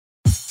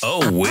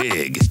Oh,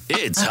 wig.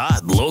 It's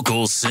hot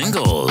local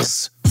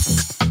singles.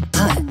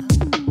 Hot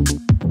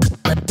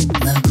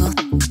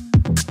local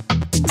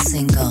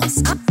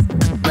singles.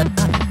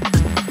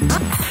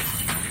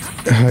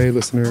 Hi,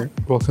 listener.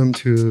 Welcome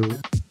to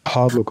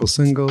Hot Local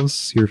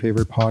Singles, your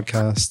favorite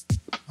podcast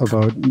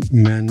about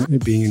men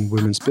being in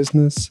women's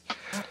business.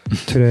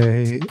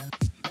 Today,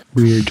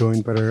 we are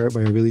joined by a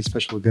really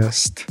special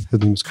guest. His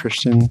name is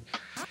Christian.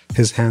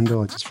 His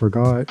handle, I just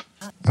forgot.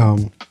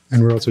 And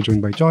we're also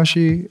joined by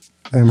Joshi.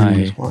 And my name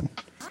is Juan.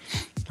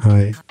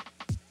 Hi.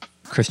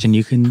 Christian,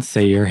 you can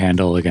say your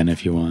handle again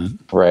if you want.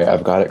 Right,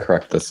 I've got it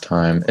correct this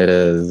time. It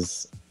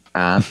is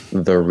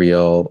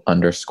 @thereal_xgen.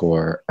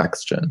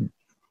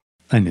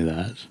 I knew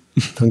that.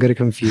 Don't get it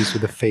confused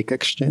with the fake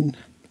exchange.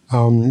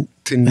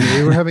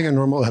 Today we're having a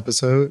normal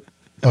episode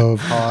of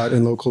Hot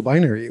and Local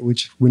Binary,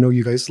 which we know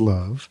you guys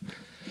love.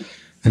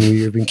 And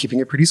we have been keeping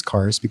it pretty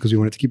scarce because we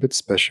wanted to keep it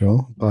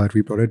special, but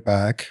we brought it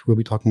back. We'll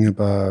be talking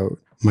about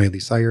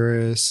Miley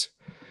Cyrus,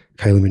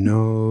 Kylie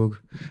Minogue,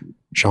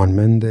 Shawn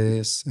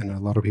Mendes, and a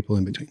lot of people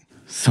in between.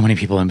 So many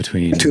people in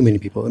between. Too many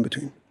people in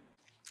between.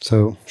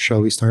 So,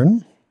 shall we start?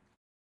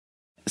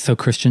 So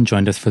Christian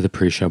joined us for the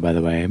pre-show, by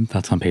the way.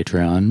 That's on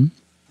Patreon.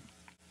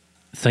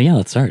 So yeah,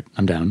 let's start.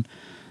 I'm down.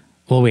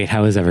 Well, wait,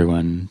 how is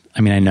everyone?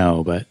 I mean, I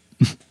know, but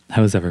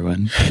how is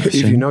everyone? If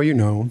you know, you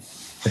know.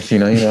 If you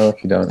know, you know.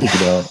 If you don't, you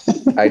don't.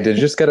 I did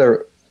just get a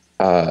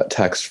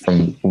text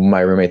from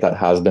my roommate that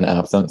has been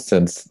absent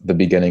since the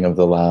beginning of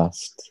the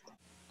last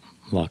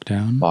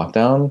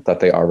lockdown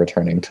that they are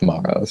returning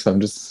tomorrow. So I'm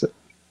just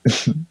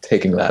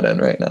taking that in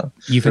right now.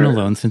 You've been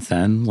alone since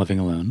then, living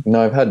alone? No,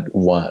 I've had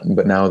one,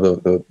 but now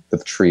the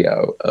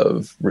trio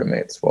of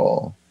roommates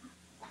will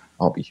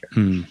all be here.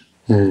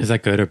 Is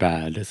that good or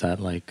bad? Is that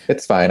like...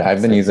 It's fine.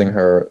 I've been using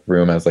her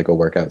room as like a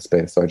workout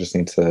space, so I just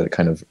need to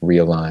kind of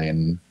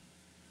realign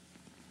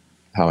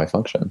how I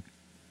function.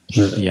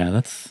 Yeah,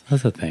 that's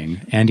a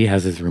thing. Andy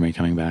has his roommate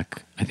coming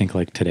back, I think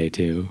like today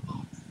too.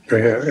 Oh,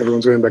 yeah,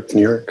 everyone's going back to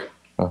New York.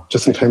 Oh.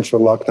 Just in time for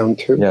lockdown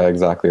too. Yeah,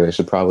 exactly. They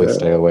should probably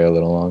stay away a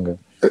little longer.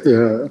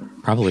 Yeah.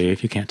 Probably,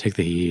 if you can't take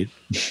the heat.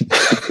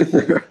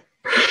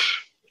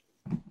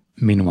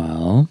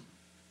 Meanwhile,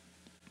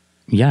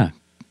 yeah.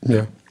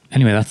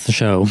 Anyway, that's the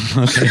show.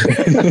 Okay.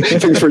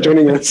 Thanks for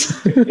joining us.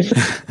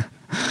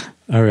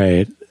 All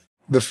right.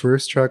 The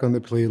first track on the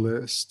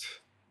playlist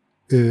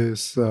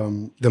is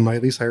the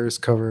Miley Cyrus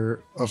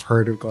cover of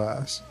Heart of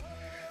Glass,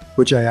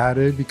 which I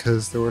added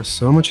because there was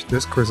so much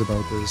discourse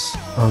about this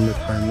on the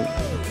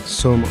timeline.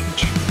 So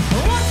much.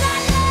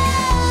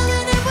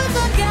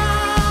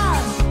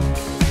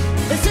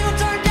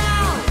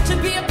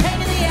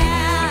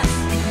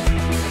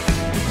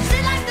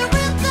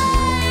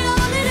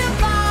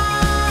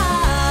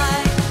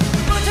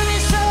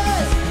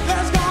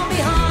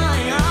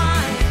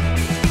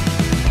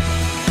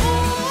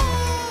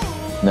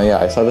 No, yeah,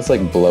 I saw this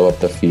like blow up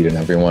the feed and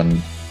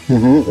everyone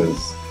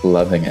was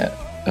loving it.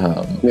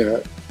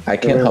 I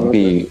can't help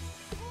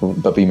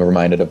but be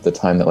reminded of the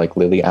time that like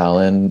Lily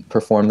Allen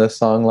performed this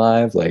song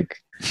live, like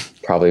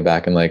probably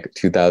back in like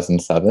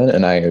 2007,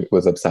 and I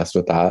was obsessed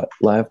with that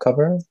live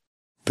cover.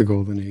 The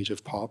golden age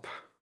of pop.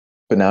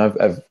 But now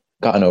I've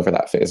gotten over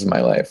that phase of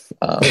my life.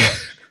 But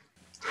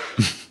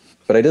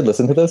I did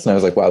listen to this and I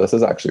was like, wow, this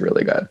is actually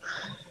really good.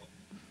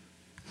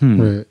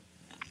 Right.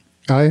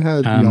 I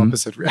had the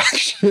opposite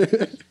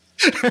reaction.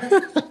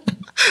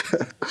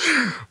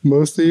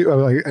 Mostly,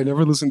 I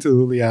never listened to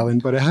Lily Allen,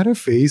 but I had a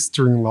phase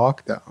during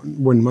lockdown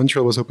when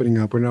Montreal was opening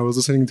up, when I was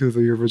listening to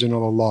the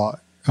original a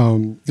lot.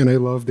 And I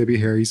love Debbie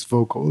Harry's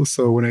vocals.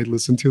 So when I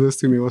listened to this,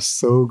 to me, it was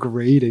so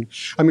grating.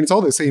 I mean, it's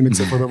all the same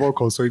except for the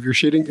vocals. So if I'm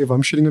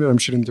shitting on it, I'm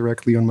shitting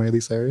directly on Miley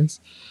Cyrus.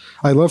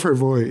 I love her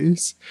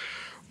voice,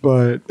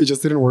 but it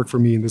just didn't work for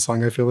me in the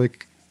song. I feel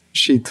like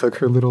she took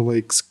her little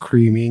like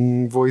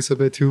screaming voice a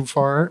bit too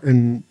far,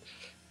 and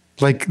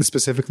like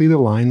specifically the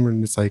line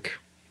when it's like,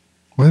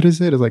 what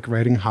is it? It's like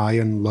riding high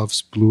on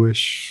love's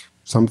bluish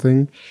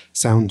something.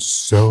 Sounds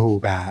so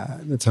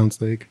bad. It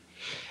sounds like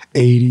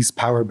 80s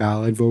power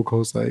ballad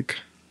vocals, like,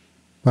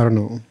 I don't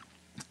know,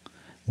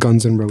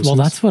 Guns N' Roses. Well,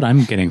 that's what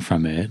I'm getting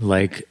from it.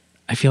 Like,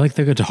 I feel like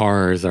the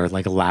guitars are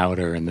like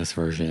louder in this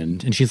version,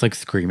 and she's like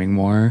screaming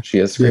more. She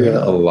is screaming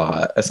a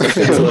lot,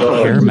 especially a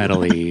little hair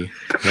metally,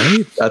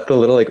 right? At the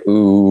little like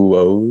ooh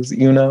ohs,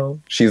 you know.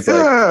 She's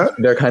like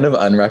they're kind of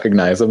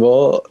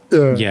unrecognizable,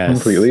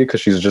 completely,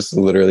 because she's just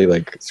literally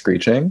like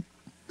screeching.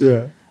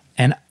 Yeah.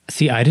 And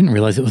see, I didn't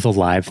realize it was a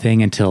live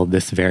thing until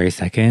this very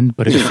second,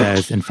 but it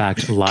says, in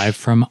fact, live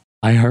from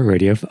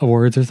iHeartRadio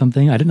Awards or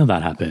something. I didn't know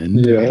that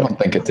happened. Yeah, I don't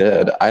think it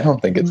did. I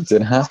don't think it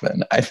did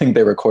happen. I think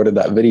they recorded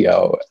that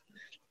video,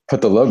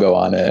 put the logo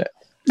on it.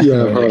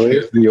 Yeah,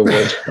 probably. Like, the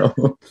award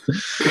show.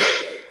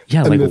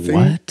 Yeah, and like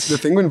what? The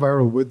thing went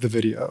viral with the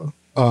video.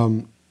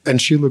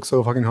 And she looks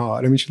so fucking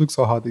hot. I mean, she looks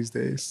so hot these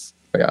days.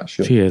 Yeah,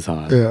 she is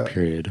hot. Yeah.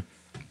 Period.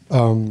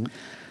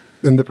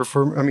 And the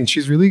performer, I mean,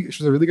 she's a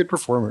really good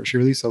performer. She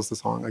really sells the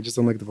song. I just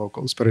don't like the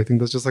vocals, but I think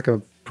that's just like a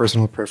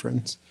personal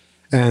preference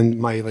and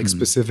my like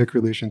specific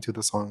relation to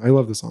the song. I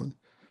love the song.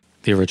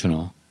 The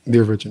original. The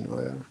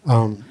original, yeah.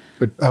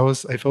 But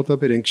I felt a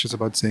bit anxious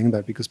about saying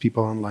that because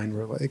people online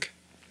were like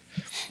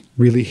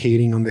really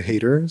hating on the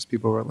haters.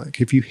 People were like,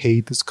 if you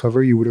hate this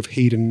cover, you would have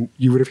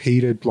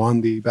hated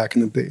Blondie back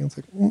in the day. I was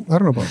like, I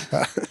don't know about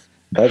that.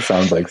 That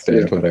sounds like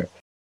Stan Twitter.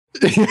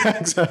 Yeah,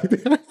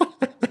 exactly.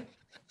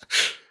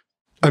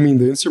 I mean,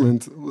 the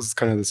instrument was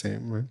kind of the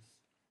same, right?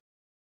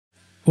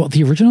 Well,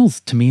 the original's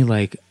to me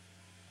like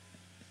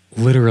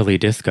literally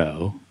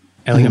disco.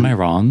 Like, am I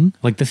wrong?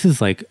 Like, this is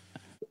like,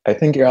 I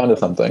think you're onto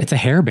something. it's a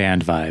hair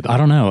band vibe. I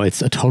don't know.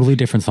 It's a totally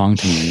different song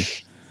to me.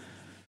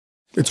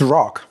 It's a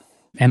rock.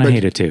 And I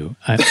hate it too.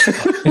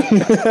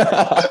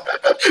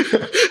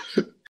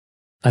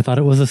 I thought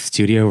it was a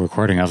studio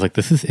recording. I was like,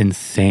 this is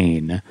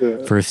insane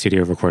for a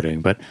studio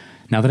recording. But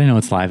now that I know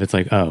it's live, it's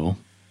like, oh,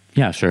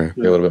 yeah, sure.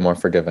 You're a little bit more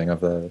forgiving of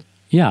the...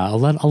 Yeah, I'll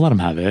let them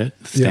have it.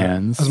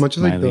 Stans. Yeah. As much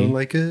as Miley. I don't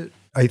like it,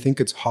 I think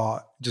it's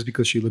hot just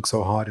because she looks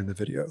so hot in the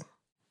video.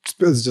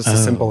 It's just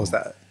as simple as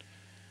that.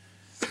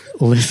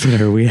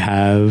 Listener, we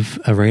have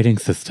a rating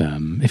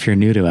system. If you're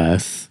new to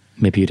us,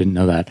 maybe you didn't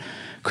know that.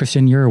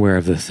 Christian, you're aware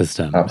of this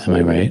system.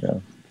 Absolutely, am I right? Yeah.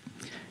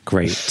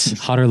 Great.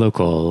 Hot or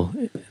local.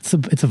 It's a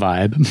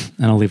vibe,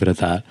 and I'll leave it at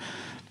that.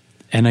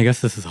 And I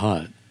guess this is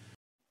hot.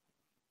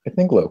 I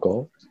think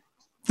local.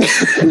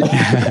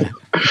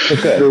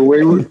 The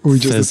way we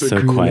just Says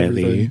so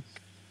quietly.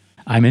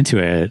 I'm into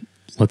it.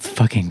 Let's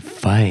fucking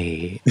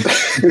fight.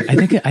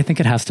 I think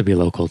it has to be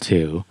local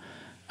too.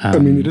 I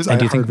mean, it is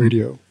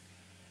iHeartRadio.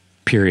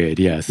 Period.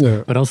 Yes.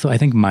 Yeah. But also, I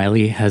think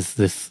Miley has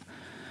this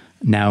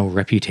now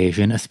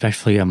reputation,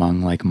 especially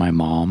among like my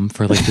mom,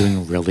 for like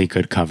doing really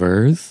good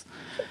covers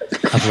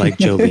of like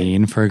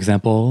Jolene, for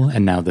example,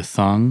 and now this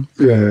song,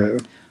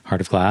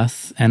 Heart of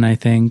Glass. And I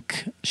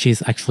think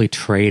she's actually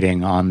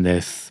trading on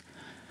this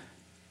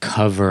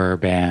cover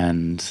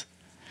band,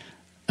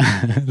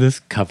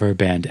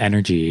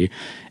 energy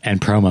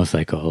and promo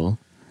cycle.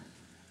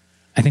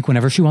 I think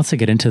whenever she wants to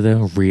get into the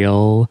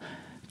real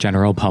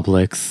general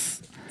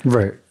public's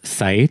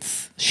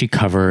sites, she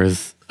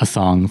covers a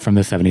song from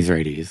the 70s or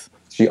 80s.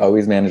 She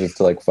always manages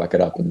to like fuck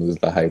it up and lose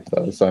the hype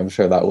though. So I'm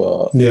sure that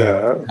will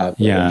have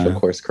the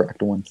course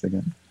correct once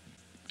again.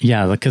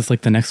 Yeah, because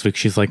like the next week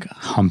she's like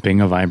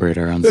humping a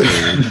vibrator on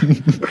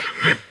stage.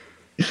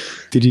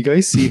 Did you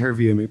guys see her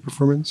VMA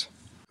performance?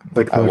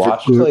 Like I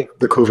watched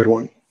the COVID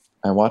one.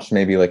 I watched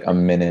maybe like a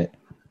minute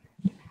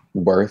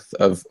worth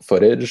of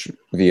footage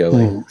via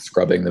like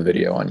scrubbing the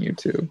video on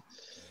YouTube.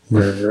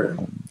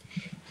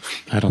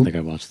 I don't think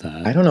I watched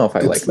that. I don't know if I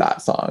like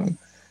that song.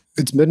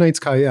 It's Midnight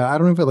Sky. Yeah, I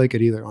don't know if I like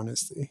it either,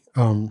 honestly.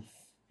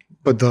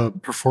 But the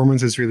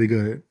performance is really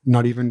good. I'm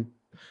not even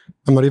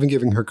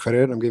giving her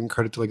credit. I'm giving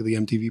credit to like the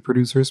MTV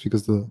producers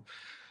because the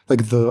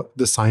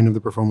sign of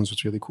the performance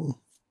was really cool.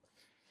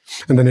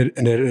 And then it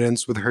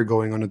ends with her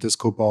going on a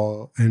disco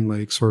ball and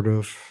like sort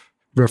of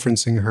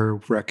referencing her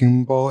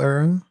Wrecking Ball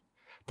era.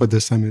 But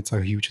this time it's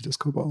a huge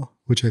disco ball,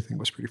 which I think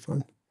was pretty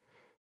fun.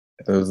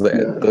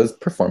 Those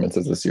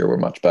performances this year were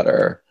much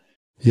better.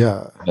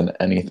 Yeah. Than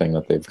anything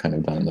that they've kind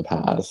of done in the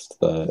past.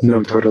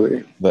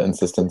 Totally. The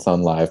insistence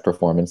on live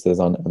performances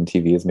on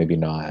MTV is maybe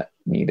not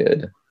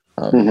needed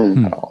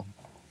at all.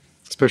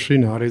 Especially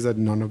nowadays that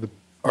none of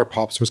our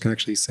pop stars can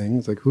actually sing.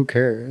 It's like, who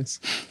cares?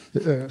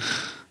 Yeah.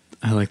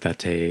 I like that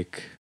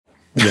take.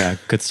 Yeah,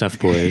 good stuff,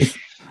 boys.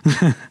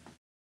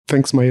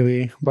 Thanks,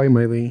 Miley. Bye,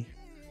 Miley.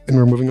 And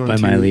we're moving on to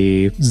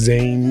Miley.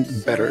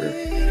 Zayn Better.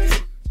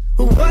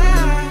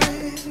 Why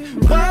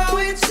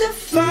wait to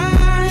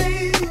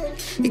find?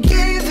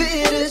 Give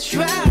it a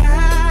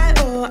try,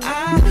 or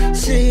I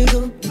say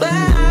goodbye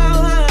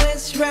while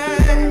it's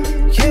right.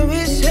 Can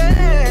we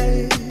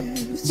say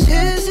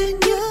tears in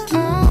your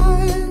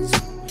eyes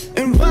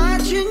and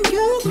watching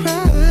you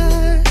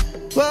cry?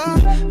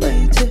 Why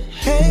wait to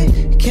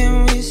hate?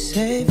 Can we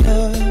save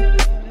her?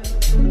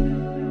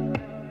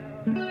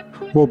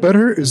 Well,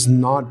 Better is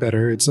not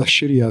better. It's a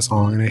shitty ass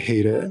song and I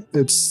hate it.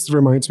 It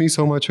reminds me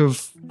so much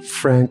of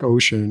Frank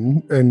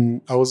Ocean. And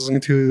I was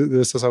listening to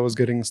this as I was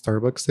getting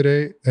Starbucks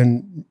today.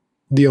 And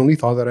the only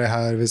thought that I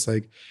have is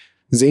like,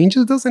 Zayn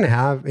just doesn't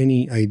have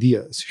any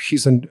ideas.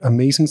 He's an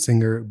amazing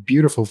singer,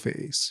 beautiful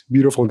face,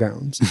 beautiful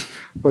gowns,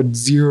 but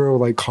zero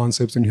like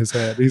concepts in his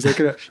head. He's like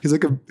a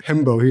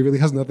himbo. He really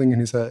has nothing in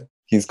his head.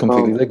 He's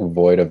completely like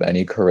void of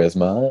any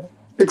charisma.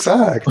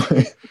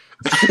 Exactly.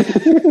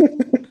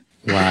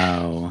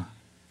 Wow.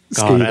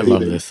 God, I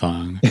love this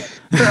song.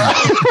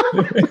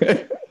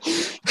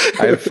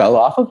 I fell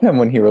off of him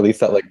when he released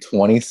that like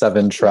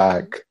 27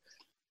 track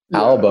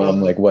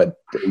album. Like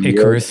what?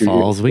 Icarus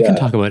Falls. We can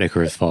talk about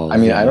Icarus Falls. I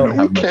mean, I don't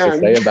have much to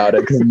say about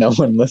it because no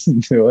one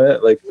listened to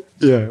it. Like,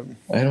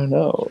 I don't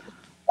know.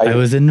 I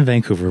was in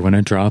Vancouver when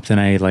it dropped and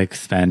I like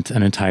spent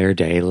an entire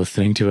day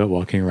listening to it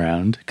walking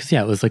around. Because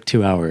it was like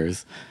 2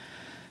 hours.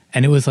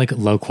 And it was like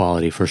low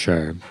quality for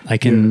sure. I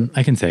can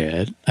say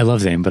it. I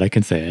love Zayn, but I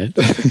can say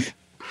it.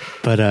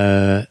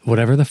 But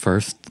whatever the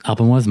first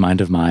album was,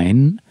 Mind of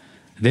Mine,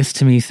 this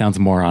to me sounds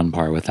more on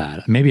par with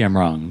that. Maybe I'm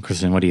wrong.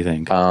 Christian, what do you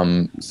think?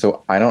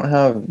 So I don't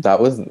have, that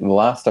was the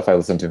last stuff I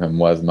listened to him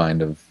was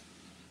Mind of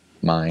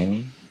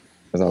Mine.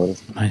 Is that what it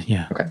is?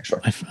 Yeah. Okay,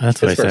 sure.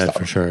 That's what I said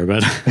for sure.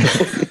 But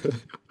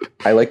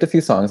I liked a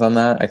few songs on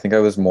that. I think I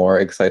was more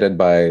excited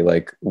by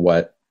like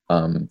what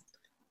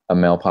a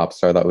male pop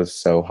star that was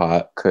so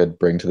hot could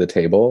bring to the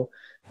table.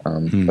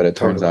 But it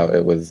turns out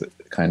it was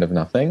kind of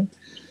nothing.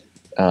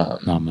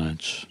 Not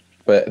much.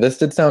 But this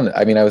did sound,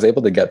 I mean, I was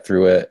able to get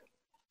through it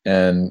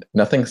and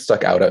nothing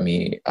stuck out at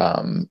me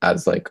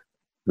as like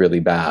really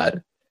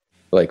bad.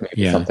 Like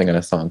maybe something in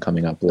a song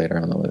coming up later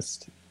on the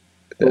list.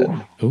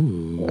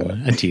 Ooh,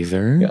 a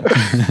teaser.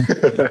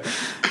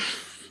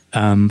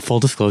 Full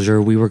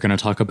disclosure, we were going to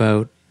talk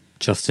about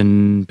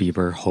Justin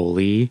Bieber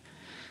Holy.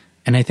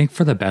 And I think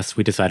for the best,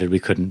 we decided we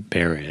couldn't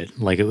bear it.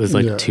 Like it was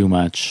like too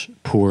much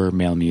poor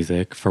male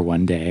music for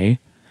one day.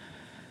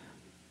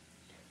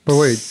 But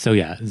wait. So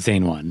yeah,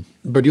 Zayn won.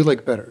 But you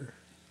like Better.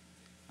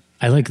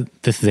 I like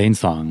this Zayn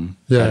song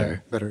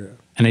better. Better,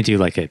 yeah. And I do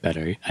like it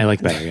better. I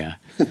like Better, yeah.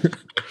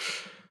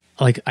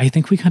 Like, I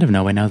think we kind of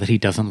know by now that he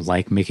doesn't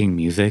like making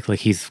music. Like,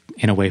 he's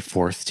in a way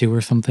forced to or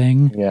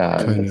something.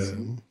 Yeah.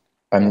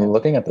 I'm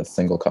looking at the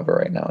single cover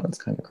right now, and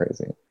it's kind of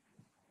crazy.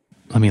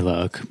 Let me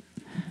look.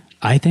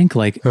 I think,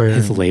 like,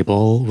 his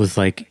label was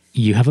like,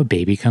 you have a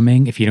baby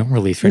coming. If you don't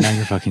release right now,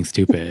 you're fucking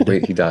stupid.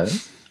 Wait, he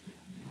does?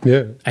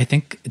 Yeah. I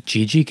think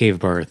Gigi gave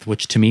birth,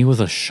 which to me was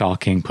a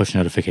shocking push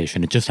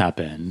notification. It just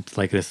happened,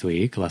 like, last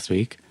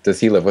week. Does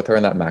he live with her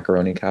in that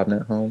macaroni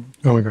cabinet home?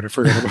 Oh my God, I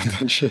forgot about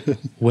that shit.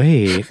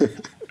 Wait.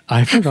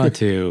 I forgot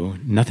to.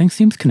 Nothing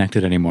seems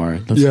connected anymore.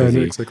 That's crazy.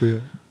 No, exactly. Yeah.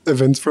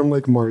 Events from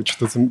like March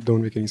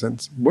don't make any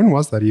sense. When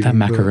was that even? That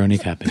macaroni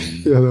happening.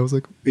 Yeah, that was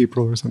like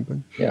April or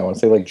something. Yeah, I want to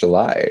say like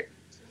July.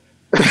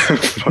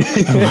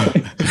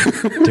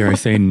 Dare I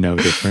say no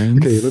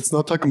difference? Okay, let's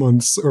not talk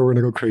months or we're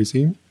gonna go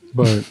crazy.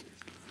 But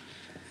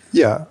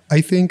yeah,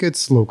 I think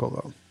it's local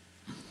though.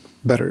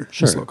 Better.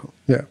 Sure. It's local.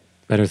 Yeah.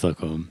 Better's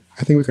local.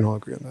 I think we can all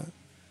agree on that.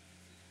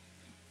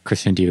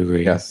 Christian, do you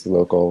agree? Yes,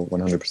 local,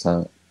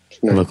 100%.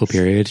 Nice. Local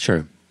period,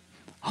 sure.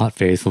 Hot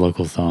face,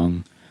 local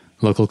song,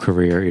 local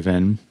career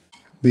even.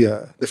 But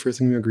yeah, the first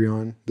thing we agree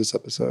on this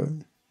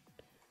episode.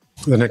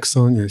 The next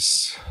song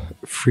is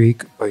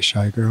Freak by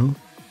Shy Girl,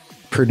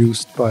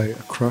 produced by a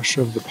crush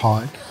of the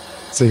pod.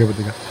 Say it with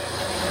the guy.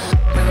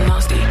 Real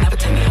nasty, never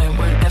take me home,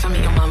 won't ever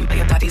meet your mum, but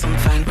your daddy's on the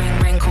phone.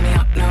 Ring, call me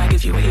up, no, I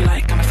give you what you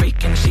like. I'm a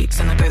freak in the sheets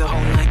and I go the whole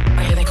night.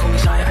 I hear they call me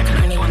shy, I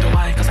can only wonder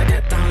why, cause I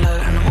get down low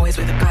and I'm always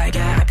with a guy.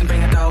 Yeah, I can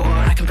bring a girl or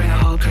I can bring a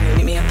whole crew.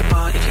 Meet me at the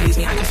bar, if you lose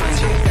me, I can find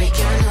you.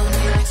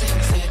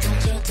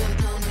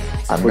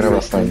 I'm going to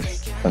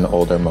reference an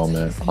older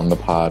moment on the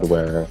pod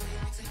where,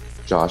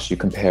 Josh, you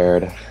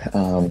compared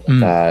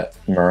that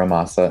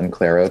Muramasa and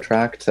Claro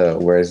track to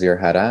Where's Your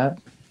Head At?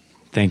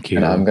 Thank you.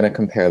 And I'm going to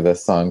compare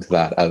this song to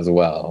that as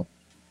well.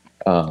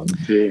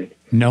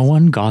 No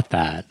one got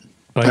that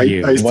but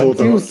you. Once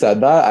you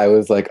said that, I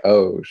was like,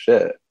 oh,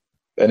 shit.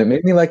 And it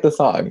made me like the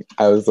song.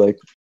 I was like,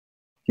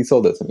 he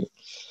sold it to me.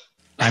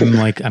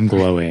 I'm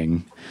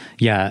glowing.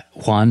 Yeah,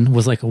 Juan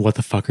was like, what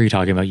the fuck are you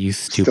talking about, you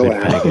stupid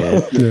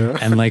faggot? Yeah.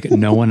 And like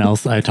no one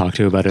else I talked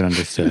to about it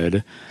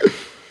understood.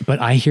 But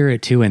I hear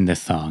it too in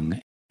this song,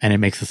 and it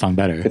makes the song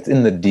better. It's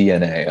in the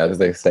DNA, as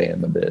they say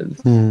in the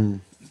biz.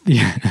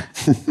 Yeah.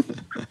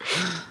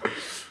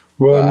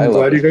 Well, I'm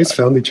glad you guys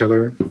found each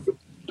other.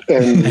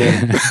 And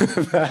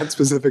that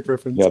specific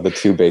reference. Yeah, the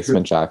two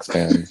Basement Jacks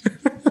fans.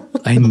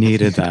 I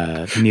needed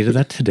that. I needed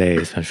that today,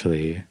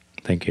 especially.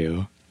 Thank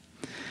you.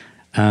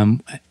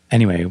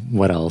 Anyway,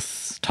 what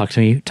else? Talk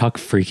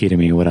freaky to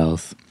me. What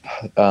else?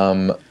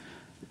 I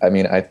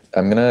mean,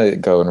 I'm gonna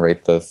go and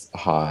rate this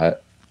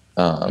hot.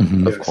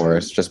 Of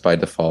course, just by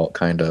default,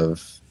 kind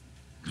of,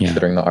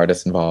 considering the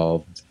artists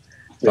involved,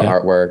 the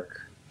artwork,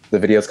 the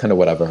video's kind of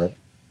whatever.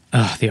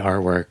 The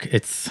artwork,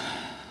 it's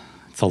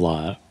a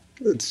lot.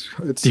 It's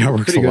the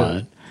artwork's a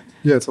lot.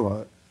 Yeah, it's a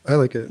lot. I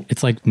like it.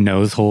 It's like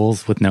nose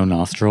holes with no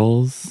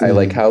nostrils. I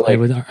like how I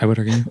would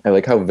argue. I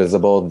like how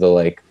visible the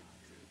like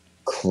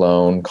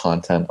clone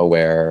content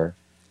aware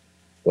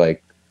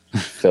like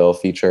fill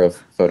feature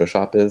of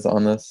Photoshop is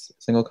on this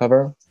single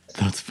cover.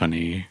 That's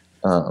funny.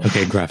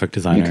 Okay, graphic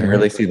designer. You can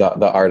really see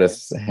the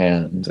artist's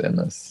hand in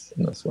this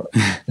work.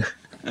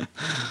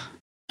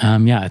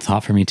 Yeah, it's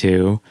hot for me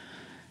too.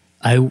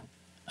 I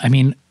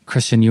mean,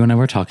 Christian, you and I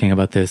were talking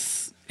about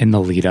this in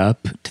the lead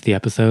up to the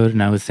episode,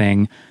 and I was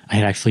saying I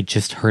had actually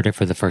just heard it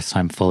for the first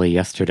time fully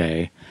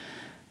yesterday.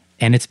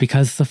 And it's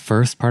because the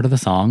first part of the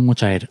song,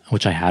 which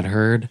I had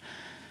heard,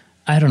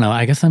 I don't know,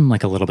 I guess I'm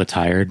like a little bit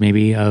tired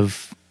maybe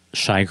of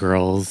Shy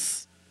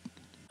Girl's,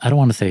 I don't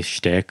want to say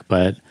shtick,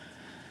 but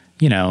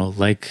you know,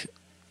 like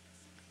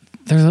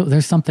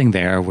there's something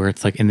there where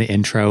it's like in the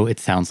intro, it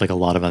sounds like a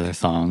lot of other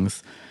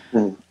songs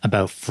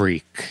about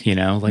freak, you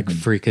know, like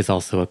freak is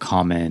also a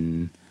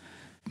common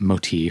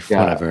motif,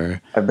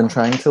 whatever. I've been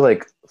trying to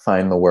like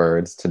find the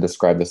words to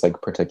describe this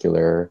like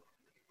particular,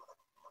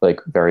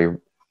 like very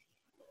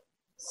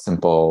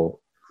simple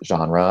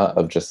genre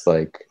of just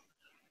like,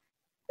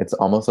 it's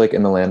almost like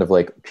in the land of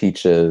like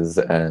peaches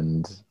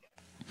and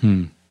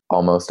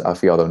almost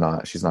Uffie,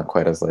 although she's not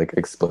quite as like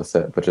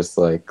explicit, but just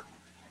like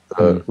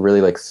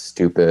really like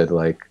stupid,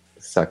 like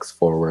sex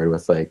forward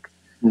with like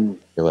your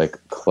like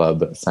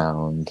club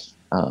sound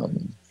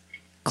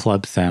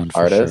artist,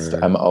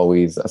 sure. I'm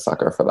always a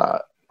sucker for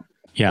that.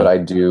 Yeah. But I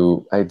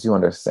do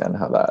understand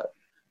how that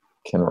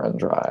can run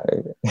dry.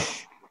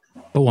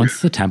 But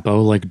once the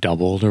tempo like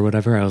doubled or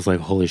whatever, I was like,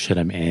 holy shit,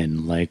 I'm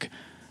in. Like,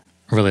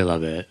 really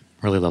love it.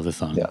 Really love the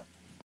song. Yeah.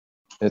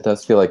 It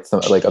does feel like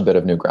like a bit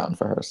of new ground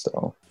for her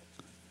still.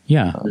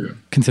 Yeah.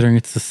 Considering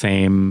it's the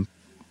same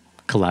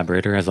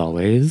collaborator as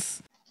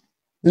always.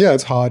 Yeah,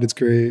 it's hot. It's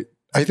great.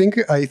 I think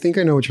I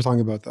know what you're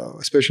talking about though,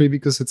 especially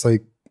because it's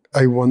like,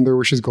 I wonder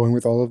where she's going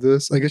with all of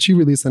this. I guess she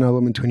released an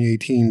album in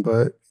 2018,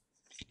 but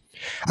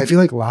I feel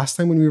like last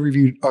time when we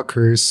reviewed A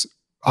Curse,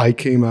 I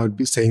came out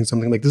saying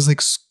something like, this is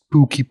like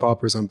spooky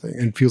pop or something,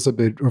 and it feels a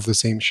bit of the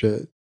same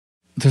shit.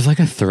 There's like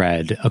a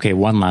thread. Okay,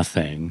 one last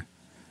thing.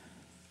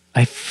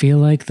 I feel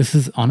like this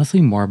is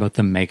honestly more about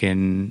the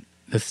Megan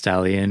Thee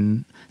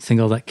Stallion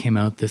single that came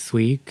out this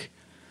week.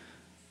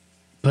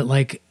 But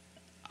like,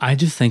 I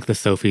just think the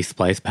Sophie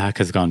Splice pack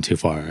has gone too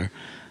far.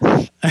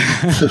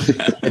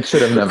 It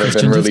should have never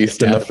Christian been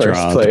released in the first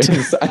dropped.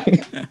 place.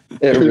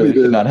 It really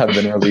should not have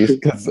been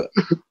released because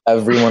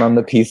everyone on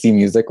the PC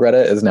Music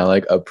Reddit is now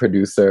like a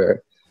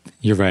producer.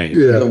 You're right.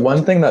 Yeah. The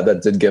one thing that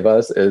did give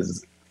us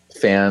is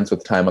fans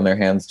with time on their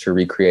hands to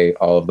recreate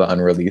all of the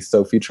unreleased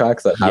Sophie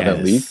tracks that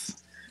haven't leaked.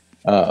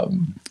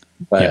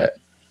 But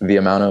the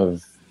amount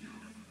of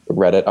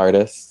Reddit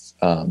artists,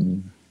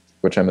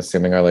 which I'm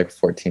assuming are like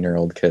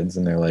 14-year-old kids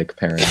and their like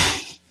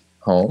parents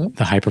home.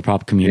 The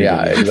hyperpop community.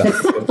 Yeah,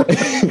 exactly.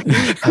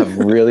 Have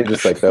really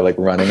just like, they're like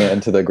running it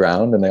into the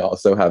ground, and they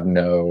also have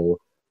no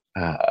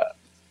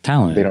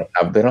talent. They don't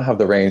have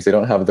the range. They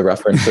don't have the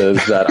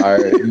references that are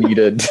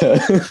needed to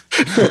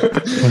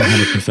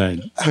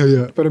 100%.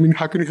 Yeah, but I mean,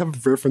 how can you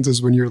have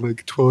references when you're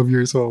like 12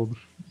 years old?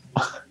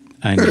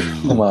 I know.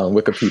 Come on,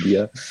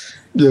 Wikipedia.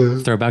 Yeah.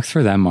 Throwbacks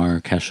for them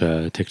are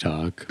Kesha,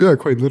 TikTok. Yeah,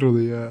 quite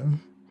literally, yeah.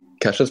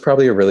 Kesha's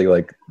probably a really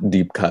like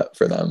deep cut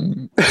for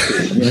them.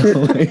 You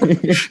know?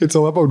 It's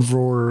all about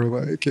roar,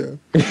 like, yeah.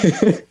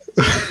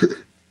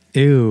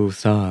 Ew,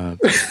 stop.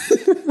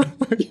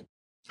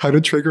 How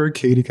to trigger a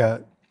kitty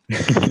cat. Oh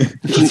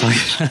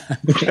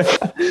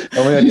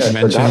my god, yeah, I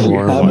Mention forgot we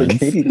Roar have a once.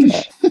 kitty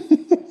cat.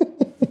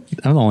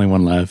 I'm the only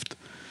one left.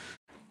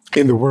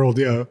 In the world,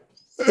 yeah.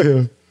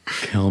 Yeah.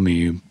 Kill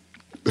me.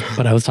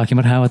 But I was talking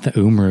about how at the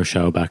Umru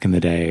show back in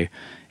the day,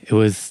 it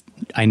was,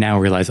 I now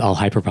realize all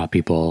hyperpop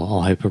people,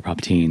 all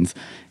hyperpop teens,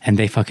 and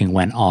they fucking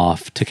went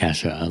off to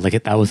Kesha.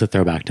 Like that was a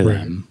throwback to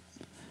them.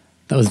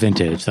 That was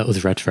vintage. That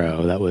was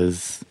retro. That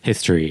was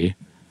history.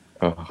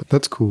 Oh,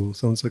 That's cool.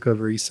 Sounds like a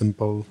very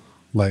simple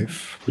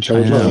life, which I I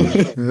would know.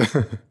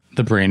 love.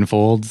 The brain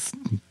folds,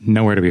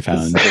 nowhere to be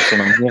found. This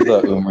reminds me of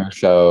the Umru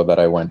show that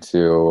I went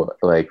to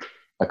like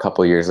a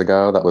couple years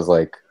ago. That was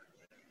like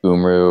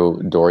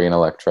Umru, Dorian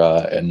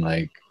Electra, and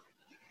like,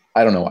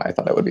 I don't know why I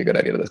thought it would be a good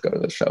idea to just go to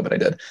this show, but I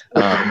did.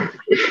 What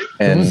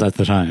And was at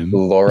the time?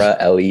 Laura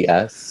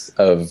Les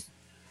of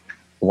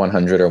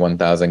 100 or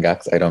 1000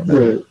 Gex, I don't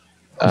know.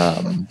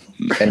 And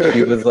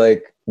she was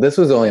like, this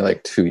was only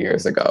like 2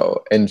 years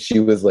ago, and she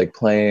was like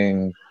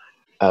playing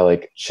a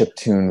like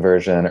chiptune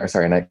version, or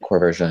sorry, Nightcore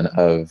version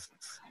of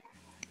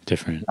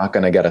Different. Not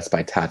Gonna Get Us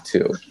by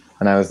Tattoo.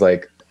 And I was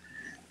like,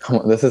 come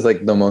on, this is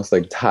like the most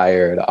like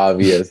tired,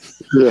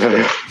 obvious.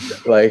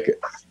 Like,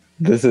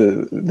 this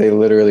is, they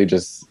literally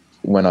just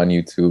went on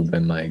YouTube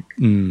and like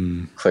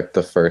clicked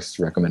the first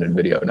recommended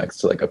video next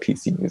to like a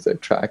PC Music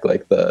track.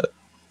 Like the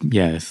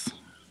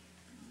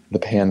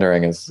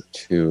pandering is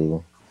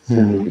too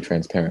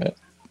transparent.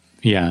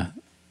 Yeah.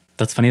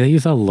 That's funny that you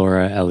saw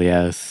Laura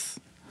Les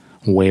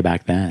way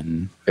back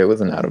then. It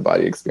was an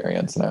out-of-body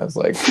experience, and I was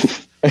like,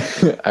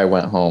 I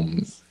went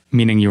home.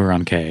 Meaning you were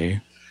on K.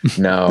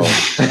 No,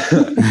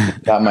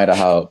 that might have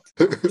helped.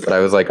 But I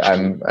was like, I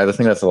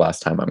think that's the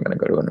last time I'm going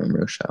to go to an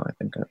Umru show. I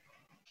think I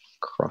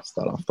crossed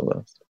that off the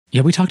list.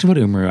 Yeah, we talked about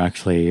Umru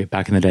actually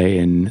back in the day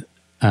in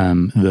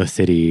the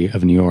city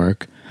of New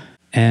York.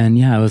 And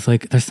yeah, I was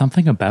like, there's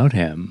something about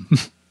him.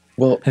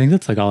 Well, I think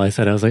that's like all I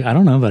said. I was like, I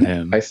don't know about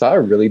him. I saw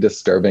a really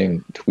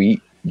disturbing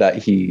tweet that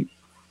he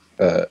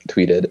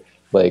tweeted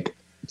like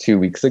 2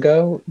 weeks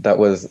ago. That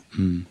was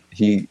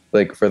he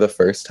like for the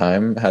first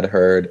time had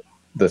heard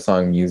the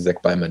song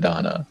Music by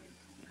Madonna.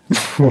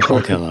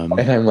 I'll kill him.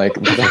 And I'm like,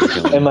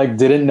 and like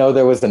didn't know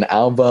there was an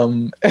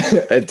album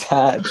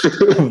attached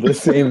of the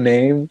same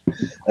name.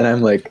 And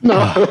I'm like,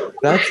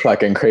 that's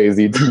fucking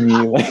crazy to me.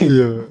 Like,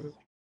 Yeah.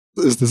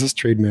 Is this a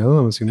straight male?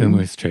 I'm assuming.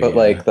 Umru's straight, but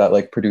like that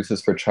like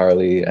produces for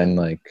Charlie and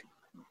like,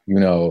 you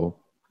know,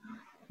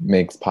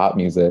 makes pop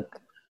music.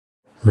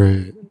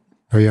 Right.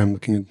 Oh yeah, I'm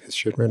looking at his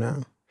shit right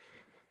now.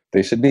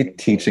 They should be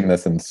teaching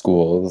this in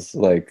schools.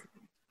 Like,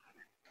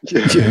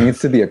 it needs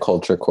to be a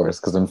culture course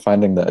because I'm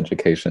finding the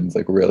education's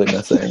like really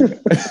missing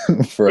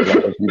for a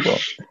lot of people.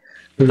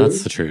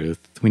 That's the truth.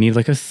 We need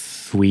like a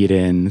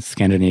Sweden,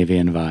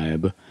 Scandinavian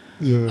vibe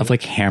of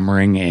like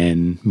hammering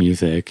in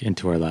music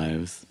into our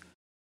lives.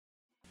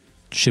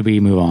 Should we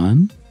move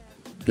on?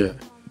 Yeah.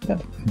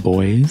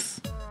 Boys?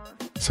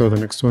 So the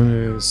next one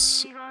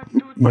is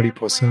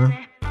Mariposa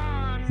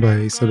by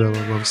Isabella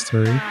Love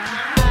Story.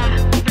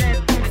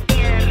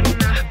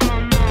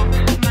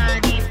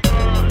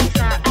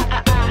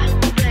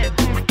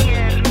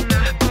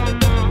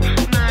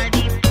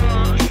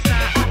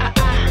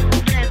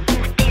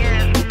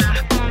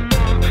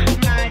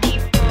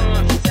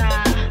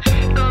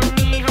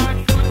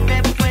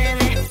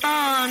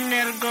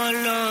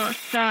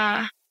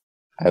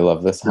 I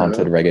love this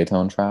haunted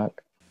reggaeton track.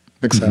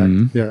 Exactly.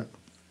 Mm-hmm. Yeah.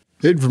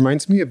 It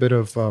reminds me a bit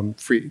of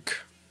Freak,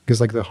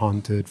 because like the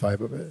haunted vibe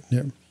of it.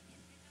 Yeah.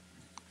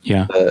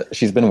 Yeah.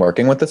 She's been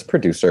working with this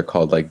producer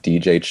called like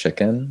DJ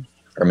Chicken,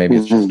 or maybe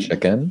it's just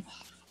Chicken,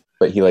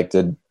 but he like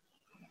did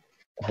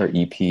her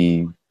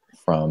EP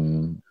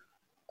from,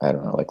 I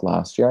don't know, like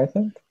last year, I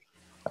think,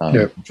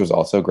 which was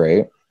also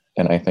great.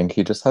 And I think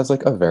he just has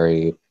like a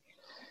very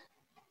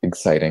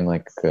exciting,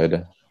 like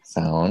good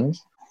sound.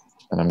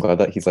 And I'm glad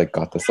that he's like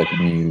got this like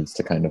muse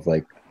to kind of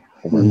like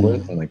work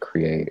with and like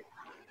create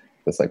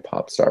this like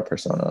pop star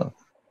persona.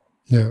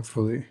 Yeah,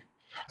 fully.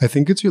 I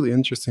think it's really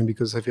interesting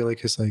because I feel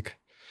like his like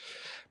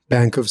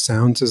bank of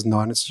sounds is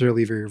not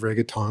necessarily very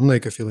reggaeton.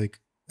 Like I feel like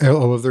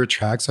all of their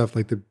tracks have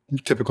like the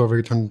typical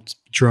reggaeton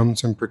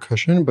drums and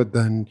percussion, but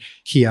then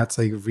he adds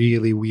like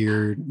really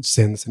weird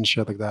synths and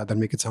shit like that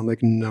make it sound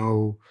like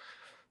no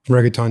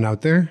reggaeton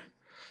out there.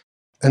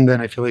 And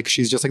then I feel like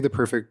she's just like the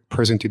perfect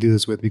person to do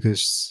this with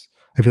because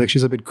I feel like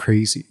she's a bit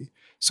crazy.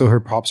 So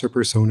her pop star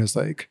persona is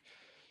like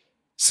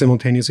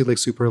simultaneously like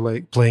super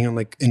like playing on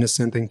like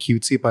innocent and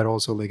cutesy, but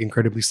also like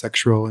incredibly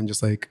sexual and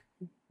just like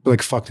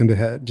fucked in the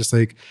head. Just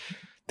like,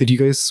 did you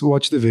guys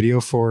watch the video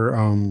for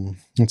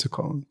what's it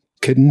called?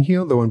 Kitten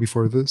Heel, the one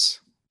before this?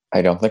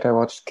 I don't think I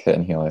watched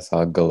Kitten Heel. I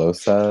saw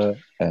Galosa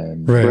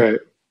and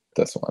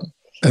this one.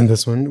 And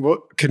this one. Well,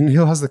 Kitten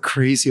Heel has the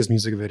craziest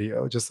music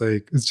video. Just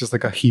like it's just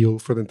like a heel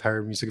for the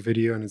entire music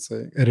video, and it's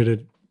like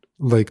edited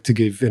like to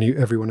give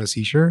everyone a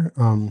seizure.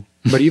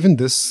 But even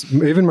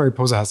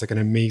Mariposa has like an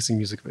amazing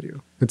music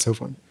video. It's so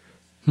fun.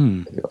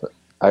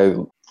 I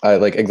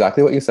like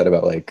exactly what you said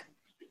about like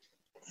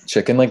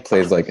Chicken like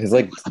plays like his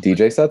like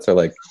DJ sets are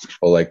like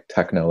full like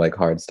techno like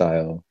hard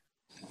style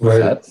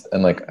sets,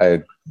 and like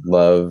I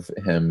love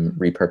him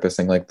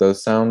repurposing like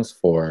those sounds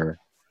for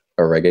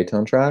a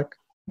reggaeton track.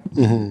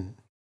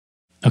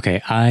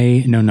 Okay,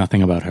 I know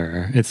nothing about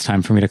her. It's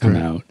time for me to come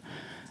out.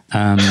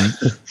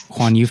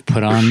 Juan, you've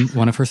put on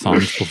one of her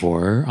songs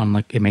before on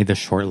like it made the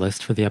short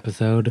list for the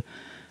episode.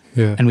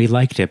 Yeah. And we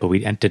liked it, but we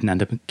didn't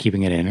end up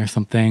keeping it in or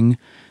something.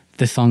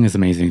 This song is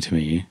amazing to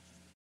me.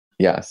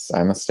 Yes,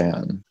 I'm a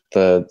stan.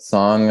 The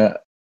song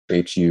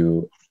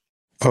HU.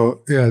 Oh,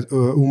 yeah.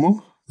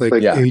 Umo? Like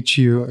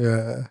HU.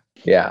 Yeah.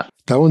 Yeah.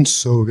 That one's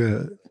so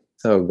good.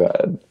 So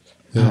good.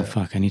 Yeah. Oh,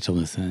 fuck. I need to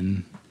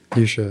listen.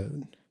 You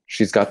should.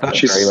 She's got that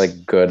very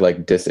like good,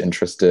 like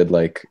disinterested,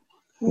 like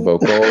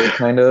vocal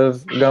kind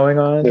of going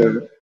on.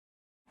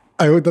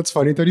 Yeah. That's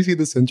funny that you see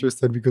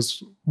disinterested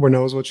because when I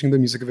was watching the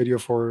music video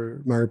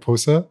for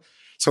Mariposa,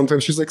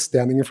 sometimes she's like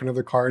standing in front of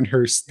the car and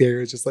her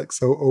stare is just like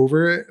so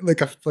over it,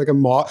 like a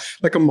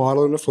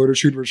model in a photo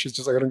shoot where she's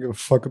just like, I don't give a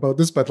fuck about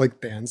this, but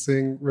like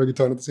dancing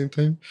reggaeton at the same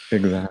time.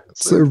 Exactly.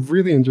 It's a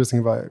really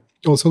interesting vibe.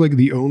 Also, like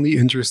the only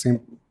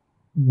interesting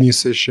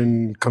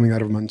musician coming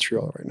out of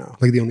Montreal right now,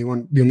 like the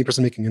only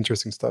person making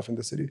interesting stuff in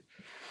the city.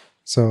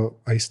 So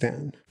I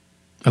stand.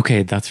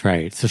 Okay, that's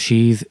right. So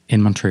she's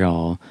in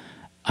Montreal.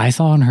 I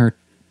saw on her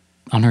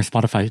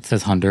Spotify it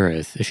says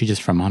Honduras. Is she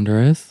just from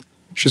Honduras?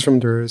 She's from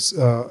Honduras,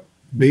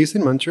 based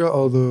in Montreal,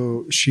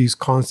 although she's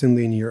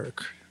constantly in New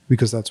York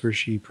because that's where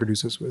she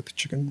produces with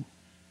Chicken.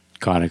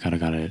 Got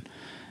it.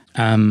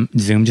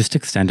 Zoom just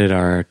extended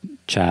our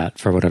chat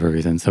for whatever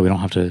reason, so we don't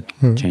have to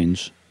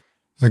change.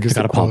 I guess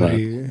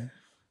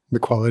the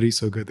quality's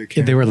so good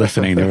they were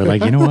listening. They were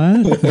like, you know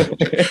what?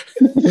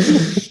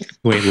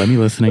 Wait, let me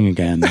listening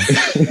again.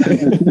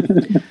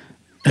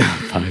 Oh,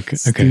 fuck. Okay.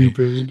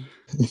 Stupid.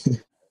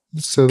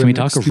 So can we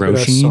talk of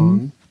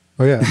Roisin?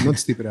 Oh yeah, not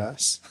stupid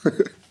ass.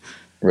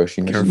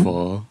 Roisin.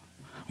 Careful.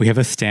 We have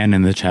a stan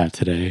in the chat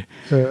today.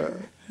 No,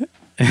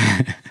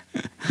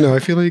 I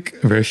feel like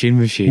Roisin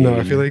Machine. No,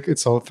 I feel like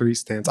it's all three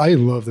stans. I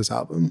love this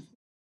album.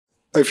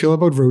 I feel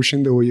about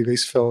Roisin the way you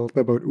guys felt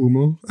about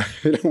Umo.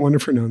 I don't want to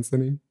pronounce the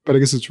name, but I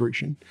guess it's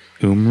Roisin.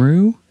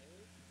 Umru?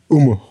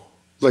 Umo.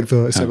 Like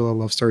the Isabella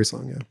Love Story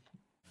song, yeah.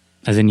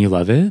 As in you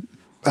love it?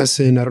 As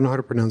in, I don't know how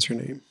to pronounce her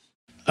name.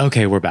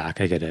 Okay, we're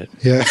back. I get it.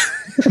 Yeah.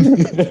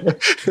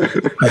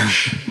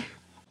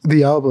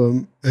 The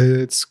album,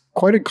 it's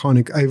quite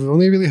iconic. I've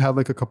only really had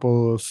like a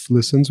couple of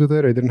listens with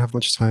it. I didn't have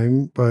much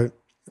time, but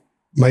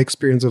my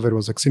experience of it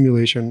was like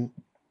Simulation,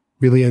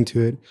 really into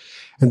it.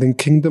 And then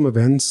Kingdom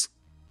Events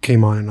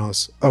came on and I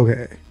was,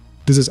 okay,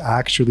 this is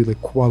actually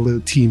like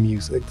quality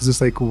music. This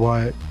is like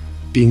what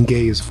being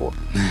gay is for.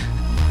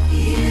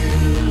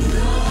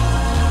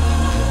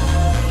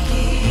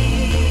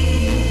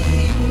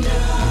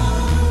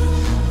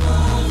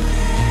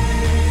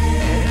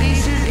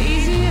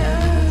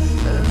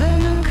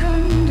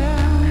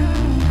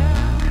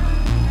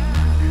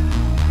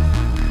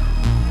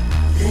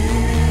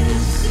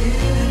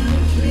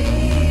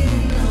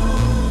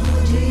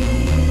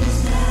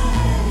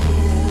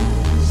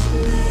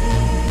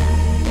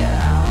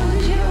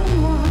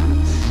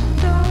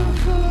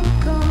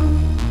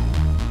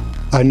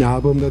 an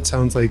album that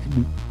sounds like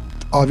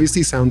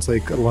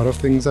a lot of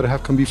things that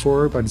have come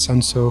before, but it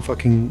sounds so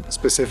fucking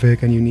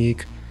specific and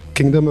unique.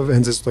 Kingdom of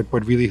Ends is like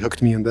what really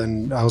hooked me, and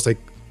then I was like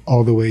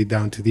all the way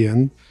down to the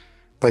end,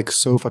 like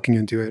so fucking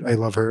into it. I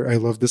love her. I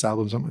love this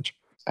album so much.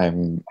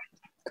 I'm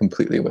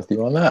completely with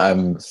you on that.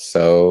 I'm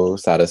so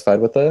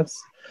satisfied with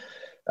this.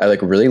 I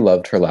like really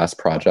loved her last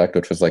project,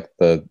 which was like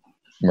the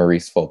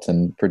Maurice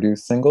Fulton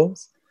produced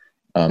singles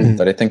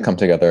that I think come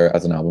together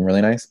as an album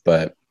really nice.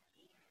 But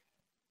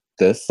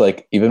this,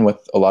 like, even with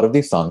a lot of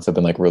these songs have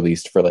been like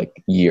released for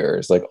like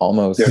years, like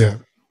almost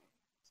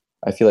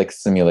I feel like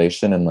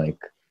Simulation and like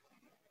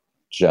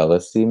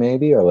Jealousy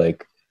maybe, or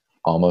like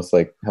almost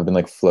like have been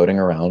like floating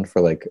around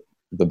for like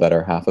the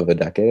better half of a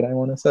decade, I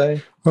want to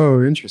say.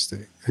 Oh,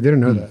 interesting. I didn't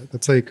know that.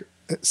 That's like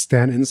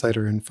Stan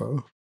Insider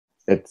info.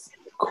 It's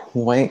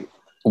quite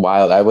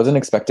wild. I wasn't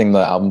expecting the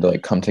album to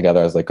like come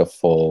together as like a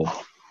full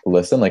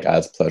listen, like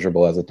as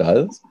pleasurable as it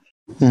does.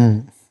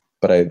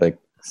 But I like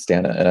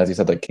stand it. And as you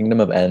said, like Kingdom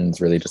of Ends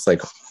really just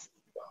like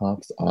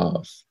pops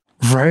off.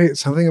 Right?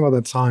 Something about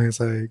that song is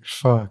like,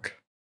 fuck.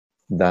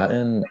 That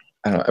and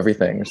I don't know,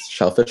 everything.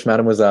 Shellfish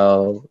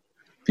Mademoiselle,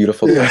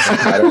 beautiful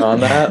pattern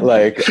on that.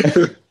 Like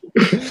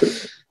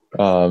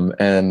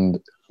and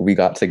we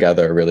got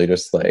together really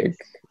just like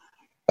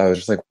I was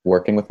just like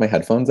working with my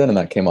headphones in, and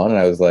that came on, and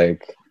I was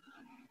like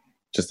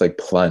just like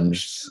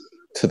plunged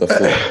to the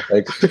floor.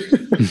 Like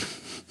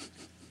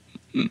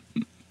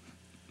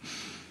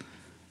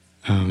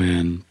oh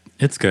man,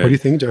 it's good. What do you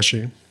think,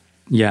 Joshi?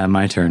 Yeah,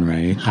 my turn,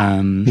 right?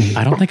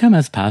 I don't think I'm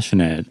as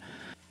passionate.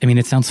 I mean,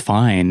 it sounds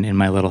fine in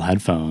my little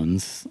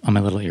headphones, on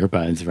my little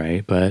earbuds,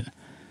 right? But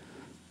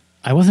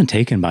I wasn't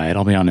taken by it,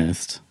 I'll be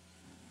honest.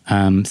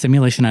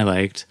 Simulation I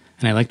liked,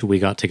 and I liked We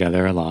Got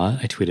Together a lot.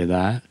 I tweeted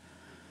that.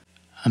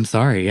 I'm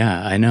sorry,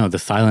 yeah, I know. The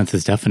silence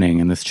is deafening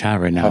in this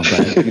chat right now.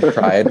 But you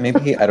tried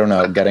maybe, I don't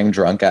know, getting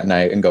drunk at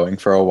night and going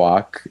for a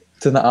walk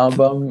to the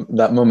album,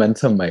 that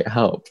momentum might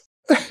help.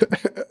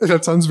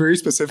 That sounds very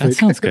specific. That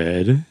sounds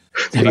good.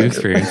 Have you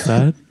experienced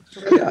that?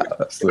 Yeah,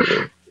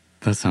 absolutely.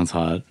 That sounds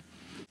hot.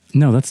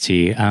 No, that's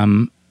tea.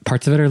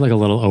 Parts of it are like a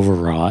little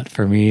overwrought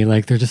for me.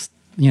 Like they're just,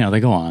 you know, they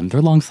go on.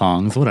 They're long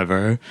songs,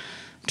 whatever. I'm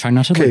trying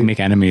not to like make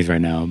enemies right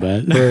now,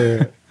 but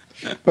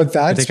but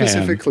that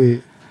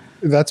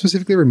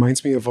specifically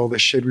reminds me of all the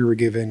shit we were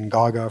giving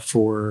Gaga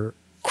for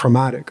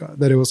Chromatica.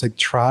 That it was like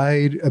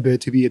tried a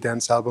bit to be a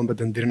dance album, but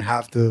then didn't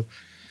have the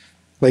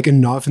like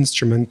enough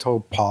instrumental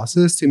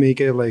pauses to make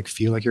it like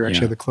feel like you're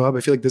actually at the club. I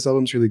feel like this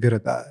album's really good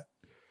at that.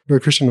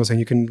 What Christian was saying,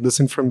 you can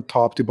listen from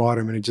top to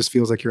bottom and it just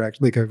feels like you're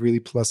actually like a really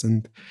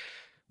pleasant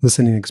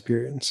listening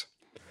experience.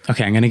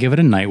 Okay, I'm going to give it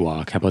a night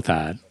walk. How about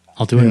that?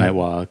 I'll do a night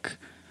walk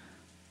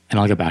and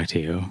I'll get back to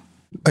you.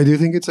 I do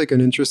think it's like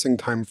an interesting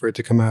time for it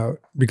to come out,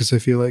 because I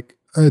feel like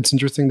it's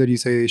interesting that you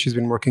say she's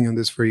been working on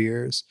this for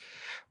years,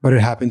 but it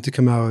happened to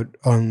come out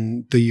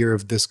on the year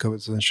of disco,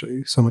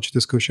 essentially. So much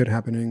disco shit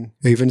happening.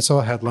 I even saw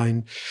a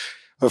headline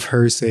of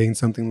her saying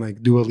something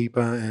like Dua Lipa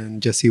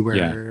and Jessie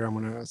Ware, I'm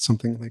gonna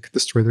something like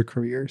destroy their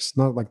careers.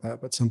 Not like that,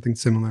 but something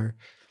similar,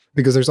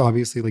 because there's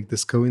obviously like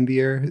disco in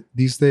the air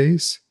these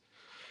days.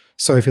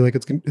 So I feel like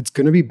it's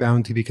gonna be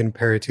bound to be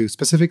compared to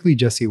specifically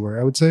Jessie Ware.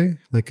 I would say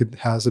like it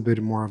has a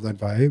bit more of that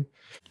vibe.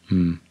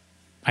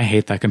 I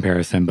hate that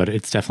comparison, but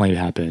it's definitely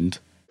happened.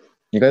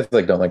 You guys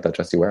like don't like that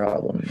Jessie Ware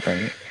album,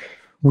 right?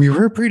 We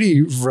were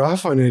pretty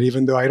rough on it,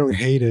 even though I don't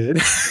hate it.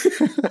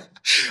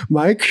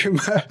 I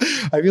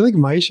feel like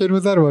my shit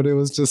with that one, it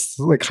was just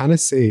like kind of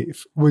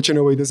safe, which in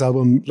a way this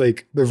album,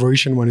 like the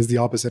Voition one, is the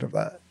opposite of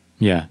that.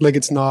 Yeah. Like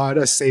it's not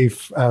as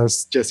safe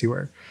as Jessie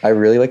Ware. I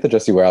really like the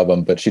Jessie Ware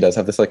album, but she does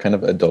have this like kind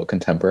of adult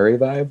contemporary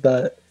vibe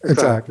that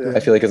exactly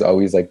I feel like is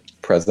always like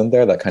present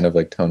there, that kind of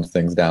like tones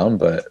things down,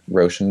 but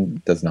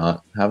Roshan does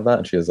not have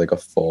that. She has like a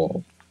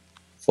full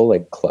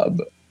like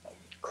club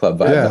vibe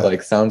that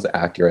like sounds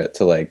accurate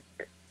to like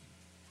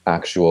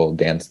actual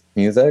dance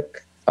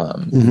music,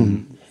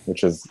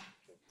 which is,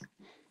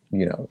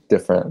 you know,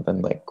 different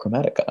than like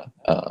Chromatica.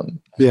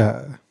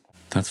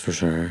 That's for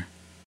sure.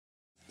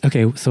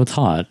 Okay, so it's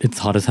hot. It's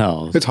hot as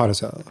hell. It's hot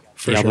as hell.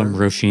 The album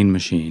Roisin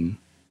Machine.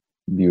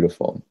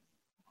 Beautiful.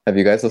 Have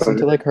you guys listened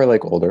to like her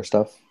like older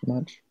stuff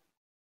much?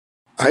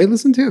 I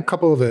listened to a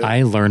couple of it.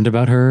 I learned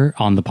about her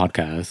on the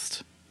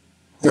podcast.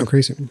 Oh,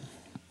 crazy.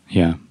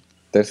 Yeah.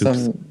 There's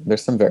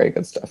some very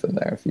good stuff in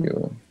there if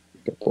you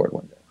get bored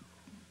one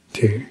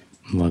day.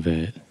 Love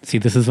it. See,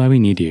 this is why we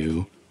need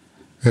you.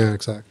 Yeah,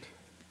 exactly.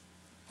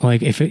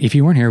 Like, if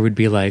you weren't here, we'd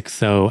be like,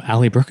 so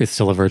Ally Brooke is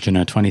still a virgin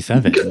at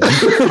 27.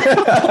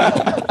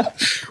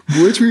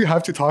 Which we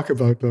have to talk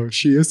about, though.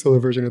 She is still a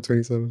virgin at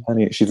 27.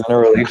 Honey, she's in a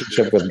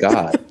relationship with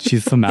God.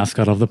 She's the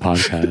mascot of the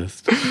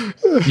podcast.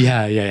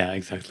 Yeah,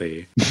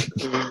 exactly.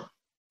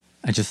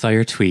 I just saw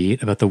your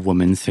tweet about the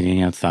woman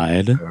singing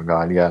outside. Oh,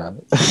 God, yeah.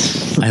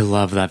 I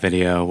love that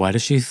video. Why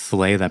does she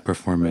slay that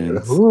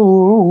performance?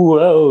 Ooh,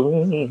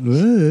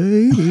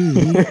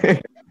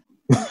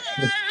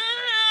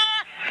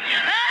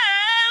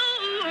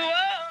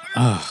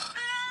 Ugh.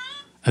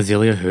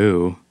 Azalea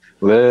who?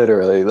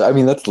 Literally. I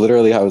mean, that's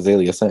literally how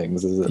Azalea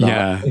sings, is it not?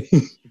 Yeah.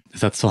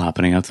 Is that still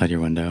happening outside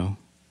your window?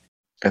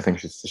 I think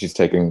she's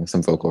taking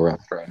some vocal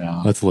rest right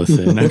now. Let's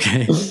listen.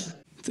 Okay. It's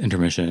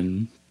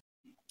intermission.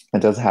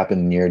 It does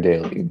happen near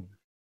daily.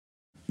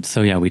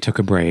 So yeah, we took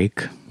a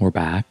break. We're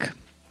back.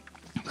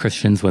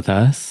 Christian's with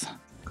us.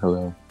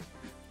 Hello.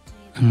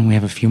 And we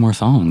have a few more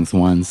songs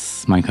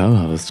once my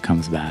co-host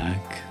comes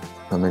back.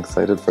 I'm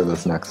excited for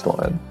this next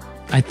one.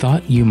 I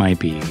thought you might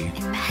be.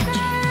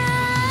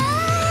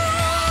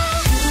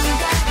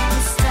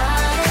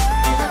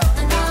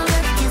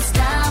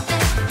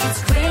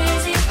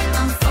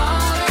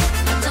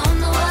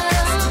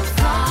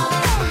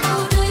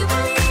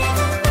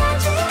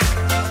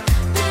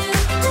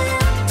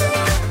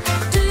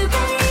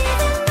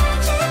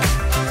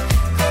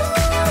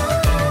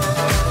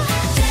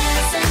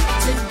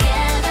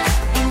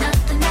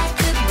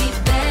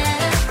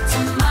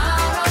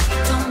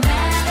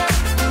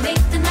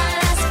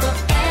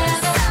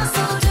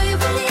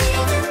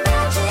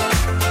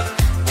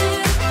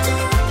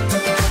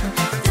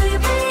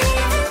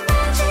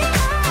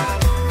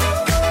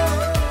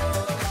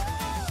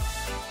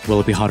 Will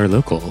it be hot or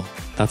local?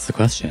 That's the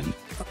question.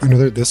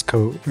 Another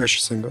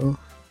disco-ish single.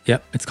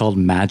 Yep, it's called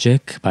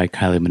Magic by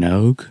Kylie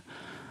Minogue.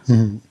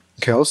 Mm-hmm.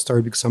 Okay, I'll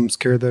start because I'm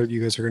scared that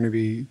you guys are going to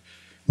be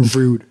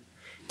rude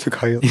to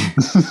Kylie.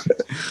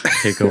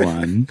 Okay, go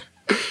on.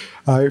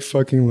 I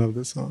fucking love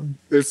this song.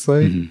 It's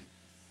like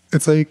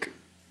it's like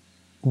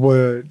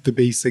what the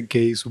basic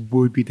gays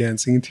would be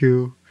dancing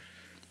to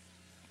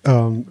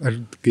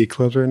at gay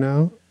clubs right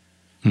now,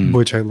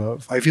 which I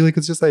love. I feel like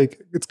it's just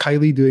like it's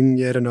Kylie doing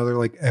yet another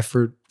like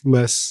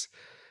effortless,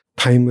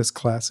 timeless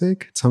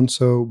classic. It sounds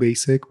so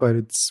basic, but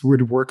it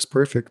works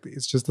perfectly.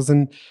 It just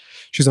doesn't.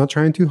 She's not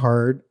trying too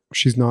hard.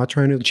 She's not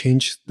trying to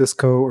change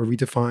disco or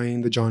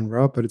redefine the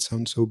genre, but it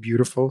sounds so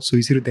beautiful, so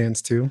easy to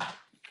dance to.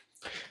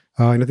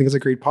 And I think it's a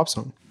great pop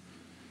song.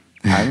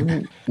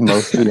 I'm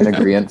mostly in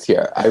agreement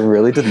here. I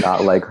really did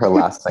not like her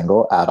last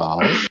single at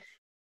all.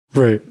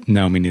 Right.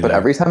 No, me neither. But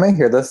every time I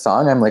hear this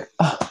song, I'm like,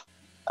 oh,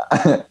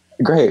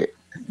 great.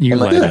 You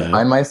and like I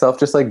find myself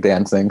just like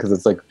dancing because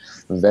it's like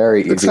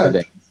very easy to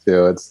dance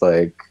to. It's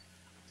like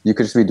you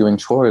could just be doing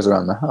chores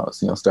around the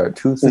house and you'll start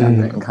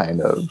two-stepping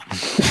kind of.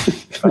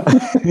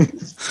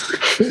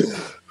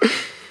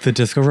 The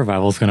disco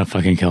revival is gonna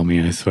fucking kill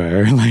me, I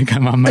swear. Like,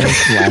 I'm on my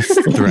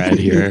last thread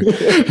here.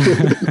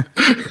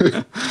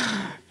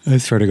 I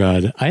swear to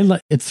God.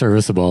 It's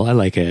serviceable. I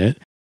like it.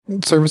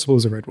 Serviceable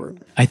is the right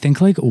word. I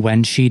think like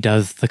when she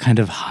does the kind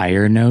of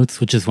higher notes,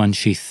 which is when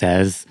she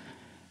says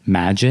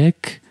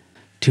magic,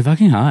 too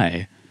fucking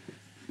high.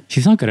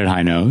 She's not good at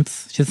high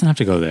notes. She doesn't have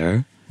to go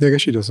there. Yeah, I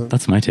guess she doesn't.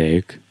 That's my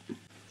take.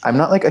 I'm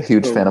not like a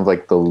huge fan of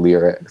like the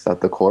lyrics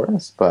at the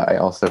chorus, but I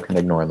also can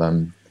ignore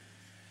them.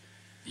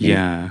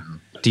 Yeah.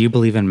 Do you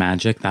believe in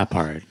magic? That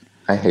part.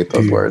 I hate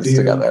those words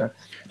together.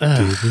 Do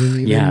you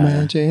believe in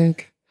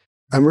magic?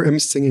 I'm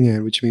singing it,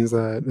 which means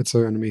that it's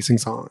an amazing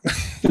song.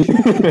 That's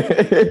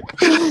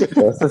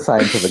the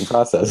scientific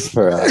process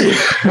for us.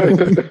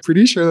 I'm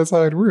pretty sure that's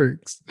how it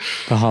works.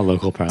 The hot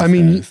local process. I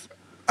mean,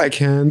 I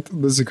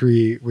can't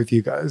disagree with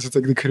you guys. It's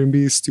like there couldn't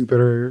be a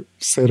stupider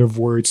set of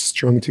words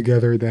strung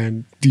together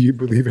than "Do you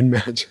believe in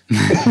magic?"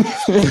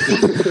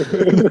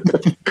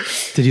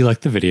 Did you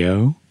like the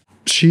video?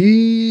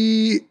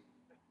 She's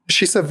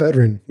a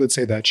veteran. Let's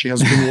say that she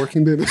has been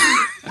working the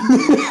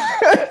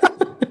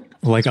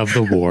like of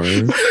the war.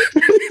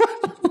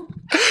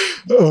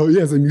 Oh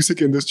yes, the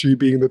music industry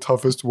being the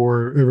toughest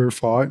war ever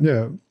fought.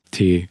 Yeah.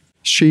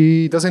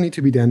 She doesn't need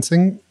to be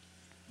dancing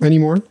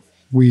anymore.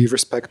 We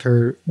respect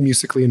her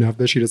musically enough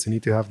that she doesn't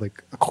need to have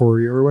like a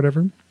choreo or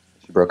whatever.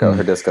 She broke out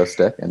her disco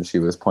stick and she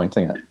was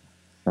pointing it.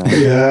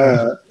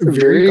 Yeah,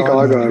 very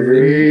Gaga,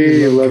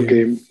 very love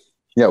game.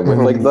 Yeah, with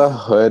like the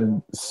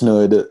hood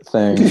snood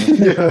thing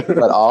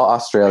that all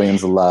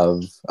Australians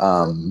love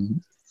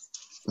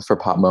for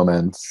pop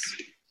moments.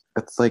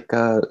 It's like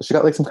she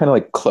got like some kind of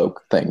like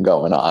cloak thing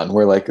going on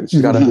where like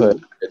she's got a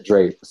hood, it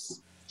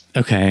drapes.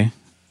 Okay.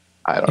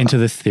 I don't Into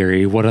know. this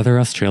theory, what other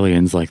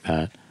Australians like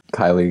that?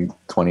 Kylie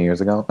 20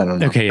 years ago? I don't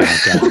know. Okay, yeah.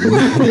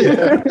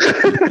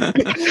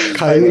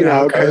 Kylie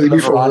now, Kylie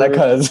before.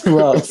 Veronica's. Who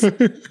else?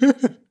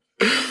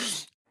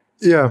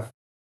 Yeah.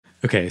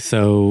 Okay,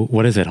 so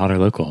what is it? Hot or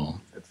local?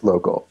 It's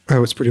local.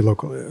 Oh, it's pretty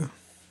local, yeah.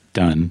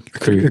 Done. It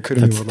couldn't be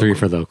That's more 3 local.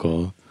 for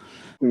local.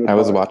 I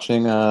was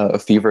watching a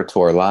Fever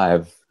tour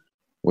live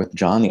with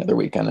John the other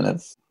weekend,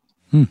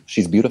 and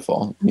she's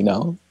beautiful, you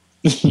know?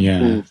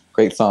 Yeah.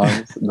 Great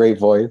songs, great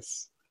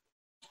voice.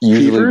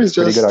 Usually Fever is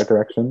pretty good just- art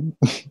direction.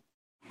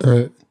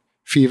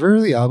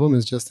 Fever, the album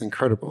is just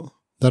incredible.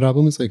 That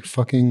album is like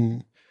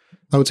fucking,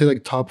 I would say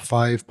like top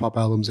 5 pop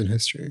albums in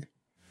history.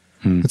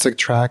 It's like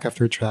track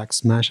after track,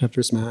 smash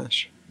after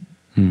smash.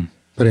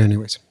 But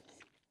anyways,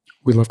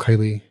 we love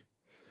Kylie.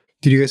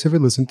 Did you guys ever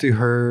listen to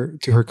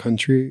her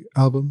country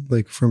album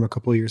like from a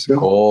couple of years ago?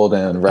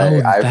 Golden,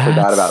 right? I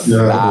forgot about that's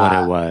that. what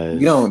it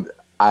was.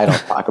 I don't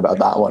talk about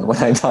that one when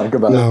I talk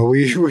about No,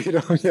 we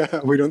don't. Yeah,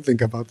 we don't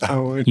think about that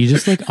one. You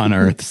just like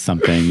unearthed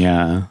something,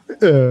 yeah.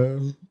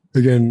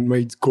 Again,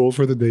 my goal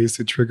for the day is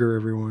to trigger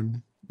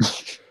everyone.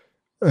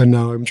 And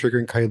now I'm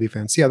triggering Kylie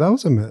fans. Yeah, that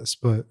was a mess,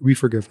 but we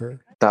forgive her.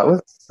 That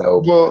was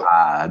so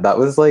bad. That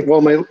was like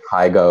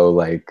Kygo,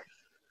 like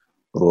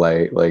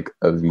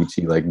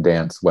Avicii, like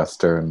dance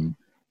western.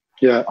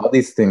 Yeah. All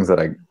these things that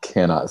I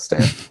cannot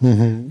stand.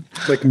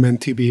 Mm-hmm. Like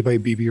Meant to Be by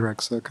BB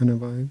Rexa kind of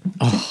vibe.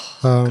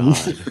 Oh,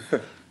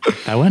 God.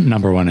 That went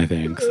number 1, I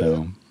think.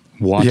 So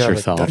watch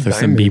yourself. Like There's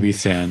some BB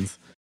stands.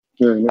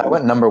 Yeah, no. I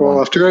went number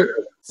 1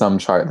 some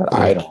chart that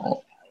I don't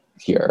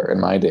hear in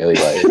my daily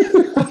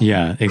life.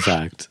 Yeah,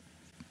 exact.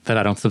 That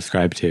I don't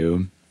subscribe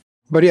to.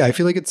 But yeah, I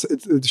feel like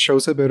it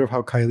shows a bit of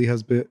how Kylie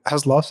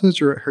has lost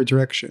her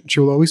direction. She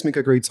will always make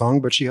a great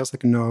song, but she has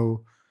nothing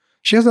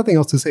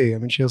else to say. I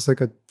mean, she has like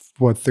a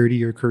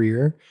 30-year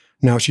career.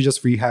 Now she's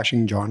just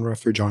rehashing genre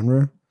after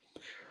genre.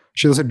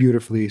 She does it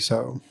beautifully.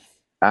 So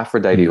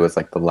Aphrodite was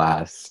like the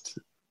last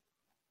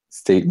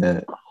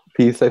statement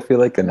piece, I feel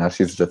like, and now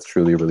she's just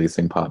truly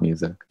releasing pop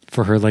music.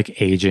 For her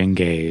like aging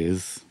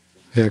gays.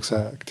 Yeah,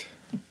 exact.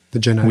 The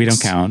Gen X. We don't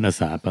count as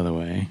that, by the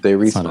way. They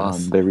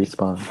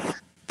respawn.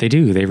 They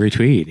do. They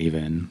retweet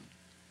even.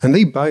 And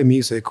they buy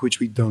music,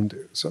 which we don't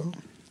do. So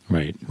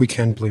right. We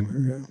can't blame her.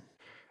 Yeah.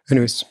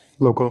 Anyways,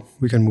 local.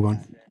 We can move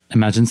on.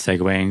 Imagine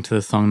segueing to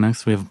the song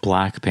next. We have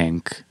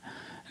Blackpink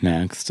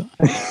next.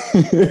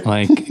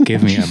 Like,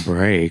 give me a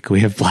break.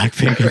 We have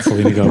Blackpink and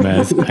Selena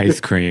Gomez, Ice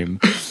Cream.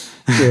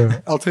 Yeah,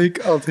 I'll take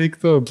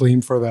the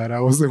blame for that. I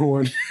was the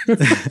one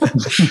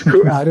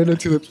who added it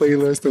to the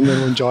playlist, and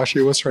then when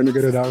Joshua was trying to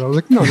get it out, I was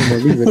like, no,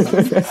 leave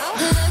it.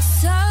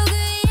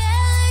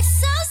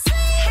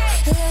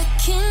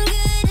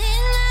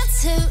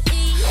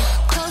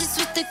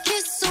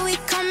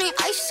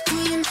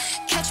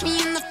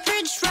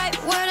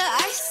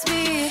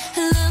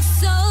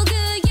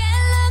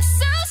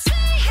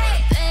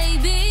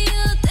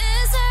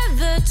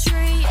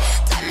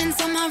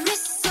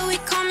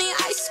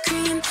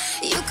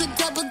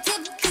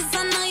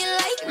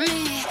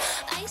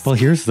 Well,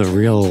 here's the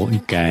real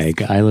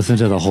gag. I listened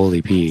to the whole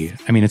EP.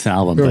 I mean, it's an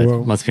album,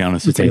 but let's be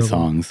honest, it's 8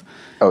 songs.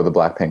 Oh, the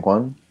Blackpink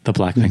one? The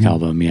Blackpink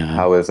album, yeah.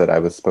 How is it? I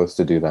was supposed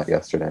to do that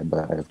yesterday,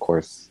 but I, of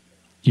course,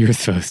 you're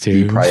supposed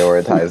to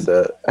prioritized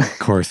it.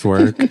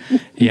 Coursework.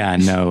 Yeah,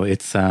 no,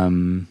 it's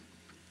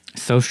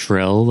so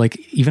shrill. Like,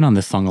 even on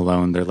this song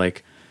alone, they're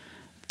like,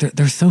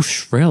 they're so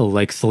shrill.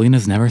 Like,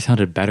 Selena's never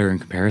sounded better in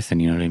comparison.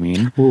 You know what I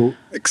mean? Well,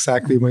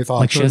 exactly my thoughts.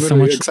 Like, she has so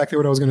much, exactly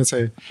what I was going to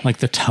say. Like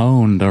the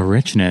tone, the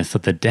richness,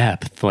 the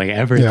depth, like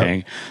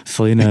everything. Yeah.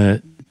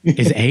 Selena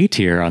is A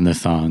tier on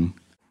this song.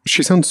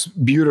 She sounds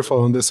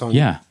beautiful on this song.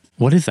 Yeah.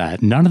 What is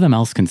that? None of them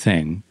else can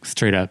sing.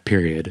 Straight up,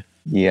 period.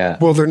 Yeah.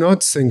 Well, they're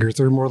not singers.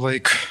 They're more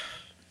like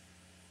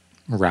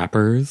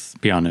rappers.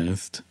 Be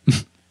honest.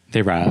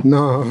 They rap.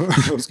 No,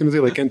 I was going to say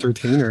like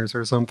entertainers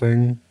or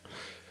something.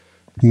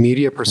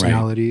 Media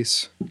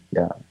personalities. Right.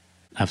 Yeah.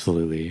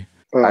 Absolutely.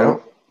 I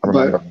don't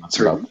remember much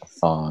about the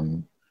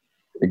song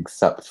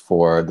except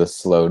for the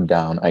slowed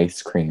down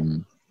ice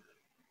cream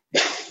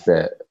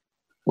bit,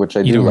 which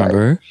I do don't like.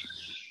 Remember?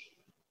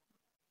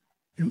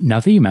 Now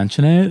that you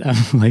mention it,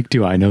 I'm like,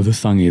 do I know this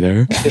song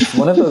either? It's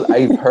one of those,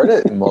 I've heard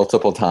it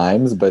multiple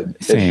times,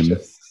 but same.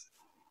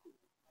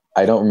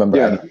 I don't remember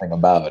anything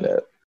about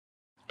it.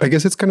 I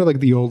guess it's kind of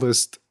like the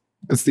oldest.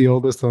 It's the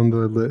oldest on the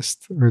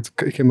list, or it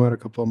came out a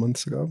couple of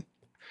months ago.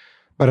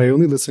 But I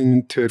only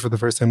listened to it for the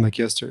first time like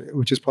yesterday,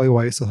 which is probably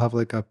why I still have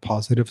like a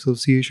positive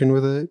association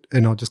with it.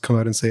 And I'll just come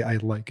out and say I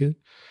like it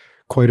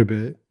quite a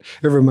bit.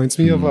 It reminds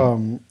me of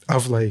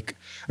like,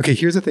 okay,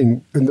 here's the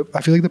thing.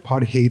 I feel like the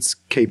pod hates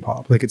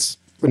K-pop. Like, it's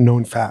a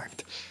known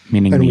fact.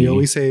 Meaning and me. We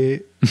always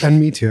say, and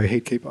me too, I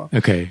hate K-pop.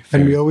 Okay.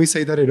 Fair. And we always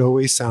say that it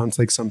always sounds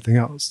like something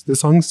else. The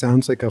song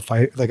sounds like a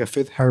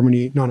Fifth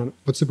Harmony. No.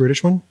 What's the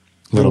British one?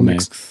 Little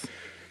Mix.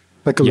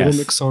 Like a Little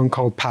Mix song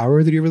called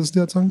Power. Did you ever listen to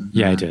that song?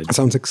 Yeah, I did. It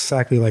sounds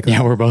exactly like that.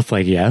 Yeah, we're both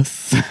like,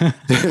 yes.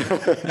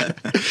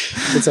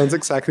 It sounds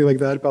exactly like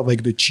that, but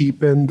like the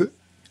cheapened,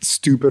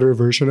 stupider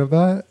version of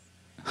that.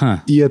 Huh.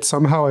 Yet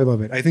somehow I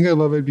love it. I think I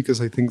love it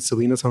because I think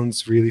Selena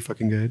sounds really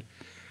fucking good.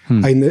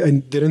 I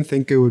didn't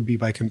think it would be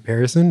by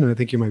comparison, and I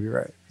think you might be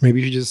right.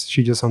 Maybe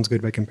she just sounds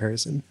good by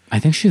comparison. I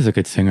think she's a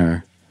good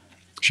singer.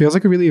 She has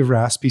like a really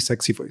raspy,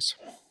 sexy voice.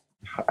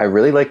 I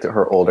really liked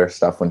her older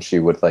stuff when she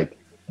would like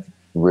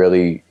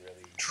really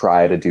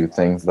try to do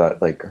things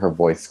that like her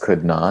voice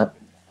could not,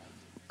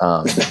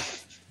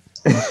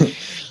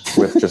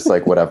 with just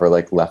like whatever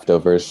like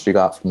leftovers she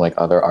got from like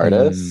other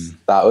artists.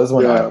 That was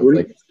when I was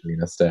like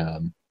Selena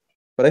stan.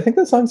 But I think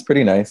that song's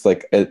pretty nice.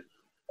 Like, it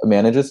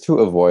manages to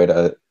avoid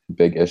a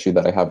big issue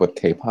that I have with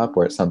K-pop,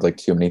 where it sounds like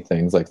too many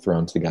things like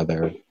thrown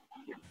together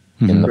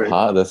in the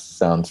pot. This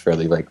sounds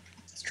fairly like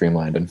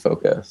streamlined and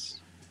focused.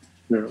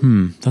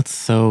 That's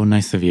so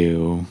nice of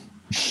you.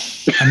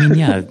 I mean,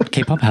 yeah,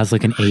 K-pop has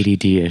like an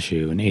ADD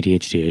issue, an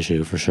ADHD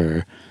issue for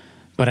sure.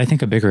 But I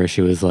think a bigger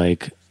issue is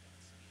like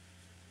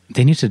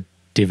they need to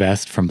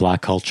divest from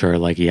Black culture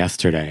like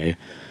yesterday.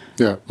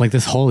 Yeah. Like,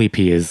 this whole EP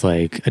is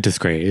like a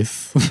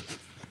disgrace.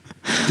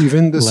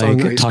 Even the song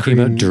like Ice talking Cream.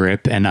 about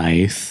drip and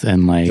ice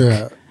and like,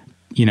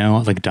 you know,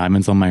 like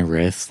diamonds on my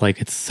wrist.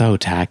 Like, it's so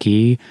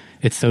tacky.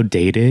 It's so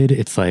dated.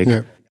 It's like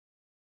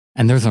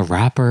And there's a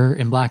rapper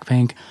in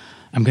Blackpink.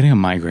 I'm getting a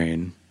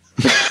migraine.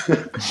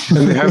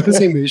 And they have the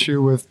same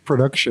issue with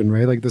production,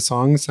 right? Like the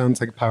song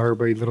sounds like Power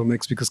by Little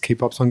Mix because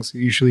K-pop songs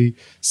usually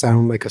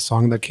sound like a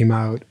song that came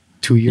out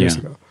 2 years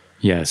ago.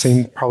 Yes.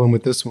 Same problem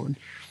with this one.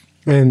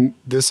 And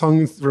this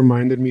song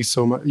reminded me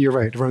so much. You're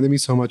right. It reminded me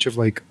so much of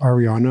like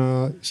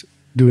Ariana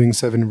doing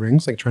Seven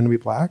Rings, like Trying to Be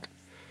Black.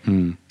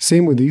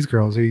 Same with these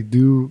girls. They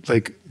do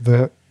like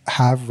the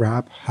half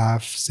rap,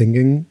 half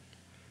singing,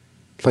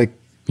 like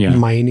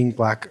mining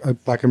Black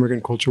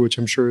American culture, which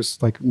I'm sure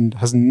is like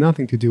has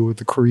nothing to do with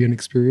the Korean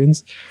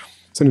experience.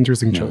 It's an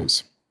interesting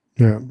choice.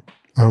 Yeah.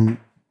 And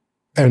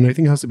I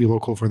think it has to be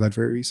local for that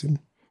very reason.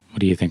 What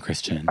do you think,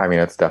 Christian? I mean,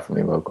 it's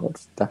definitely local.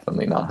 It's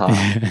definitely not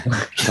hot.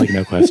 Like,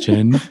 no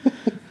question.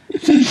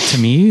 To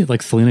me,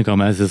 like, Selena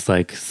Gomez is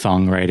like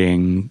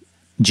songwriting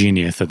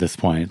genius at this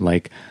point.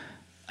 Like,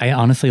 I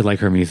honestly like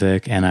her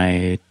music, and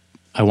I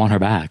want her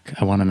back.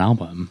 I want an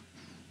album.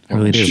 I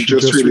really do. She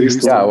just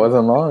released. Yeah, it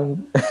wasn't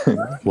long.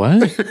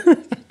 What?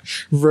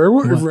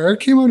 Rare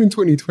came out in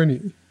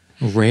 2020.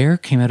 Rare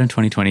came out in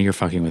 2020. You're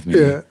fucking with me.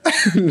 Yeah.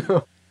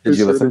 No. Did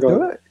you listen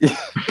to it?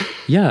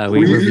 Yeah,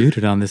 we reviewed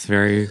it on this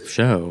very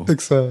show.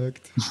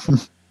 Exact.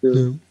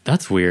 Yeah.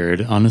 That's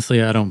weird.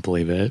 Honestly, I don't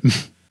believe it.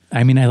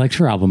 I mean, I liked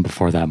her album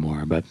before that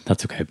more, but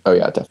that's okay. Oh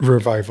yeah, definitely.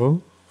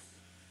 Revival.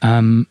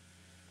 I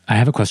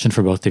have a question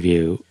for both of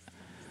you.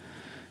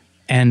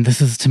 And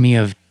this is to me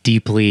a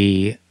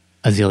deeply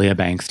Azealia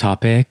Banks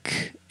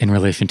topic in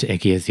relation to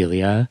Iggy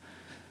Azalea.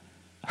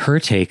 Her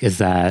take is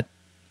that,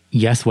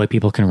 yes, white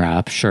people can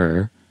rap,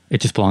 sure.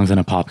 It just belongs in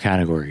a pop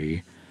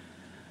category.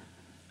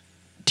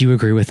 Do you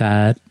agree with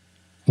that?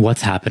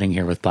 What's happening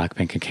here with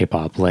Blackpink and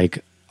K-pop?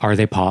 Like, are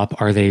they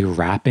pop? Are they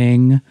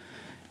rapping?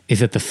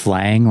 Is it the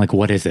slang? Like,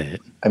 what is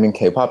it? I mean,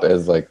 K-pop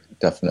is like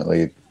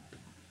definitely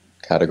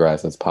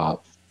categorized as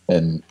pop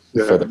and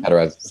further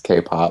categorized as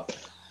K-pop.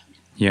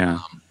 Yeah.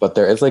 But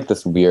there is like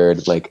this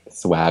weird like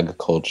swag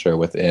culture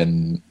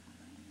within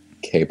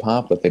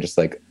K-pop that they just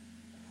like,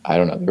 I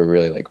don't know, they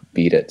really like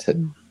beat it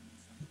to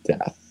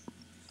death.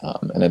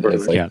 And it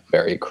is like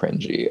very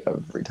cringy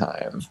every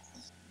time.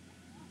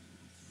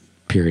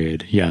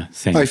 Period. Yeah,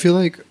 same. I feel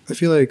like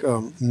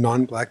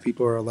non-black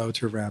people are allowed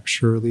to rap,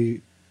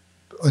 surely,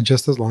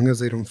 just as long as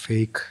they don't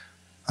fake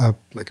a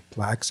like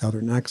black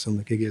Southern accent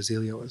like Iggy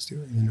Azalea was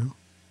doing, you know?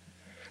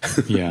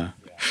 Yeah.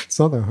 It's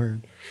not that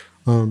hard.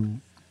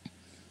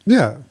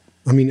 Yeah.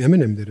 I mean,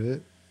 Eminem did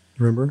it,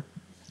 remember?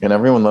 And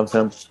everyone loves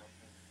him.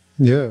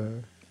 Yeah.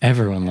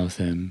 Everyone loves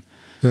him.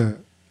 Yeah.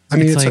 I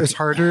mean, It's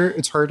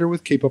it's harder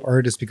with K-pop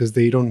artists because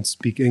they don't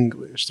speak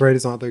English, right?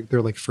 It's not like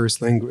they're like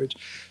first language.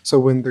 So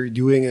when they're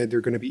doing it,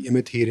 they're going to be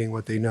imitating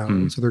what they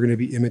know. So they're going to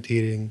be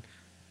imitating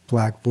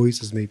black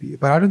voices maybe.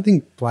 But I don't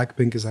think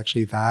Blackpink is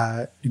actually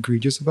that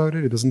egregious about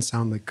it. It doesn't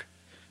sound like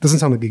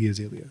Iggy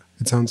Azalea.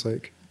 It sounds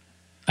like...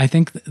 I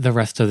think the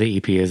rest of the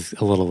EP is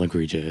a little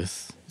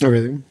egregious. Oh,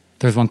 really?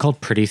 There's one called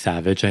Pretty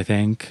Savage, I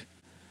think.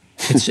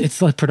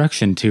 It's like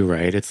production too,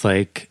 right? It's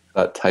like...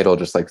 That title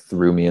just like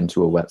threw me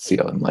into a wet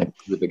seal and like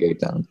threw the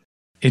gate down.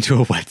 Into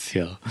a wet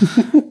seal.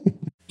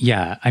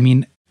 Yeah, I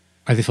mean,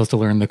 are they supposed to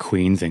learn the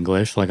Queen's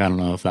English? Like, I don't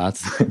know if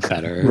that's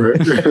better.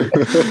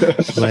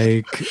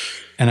 Like,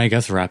 and I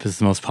guess rap is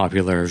the most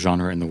popular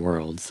genre in the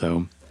world,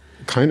 so...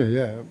 Kind of,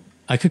 yeah.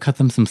 I could cut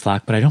them some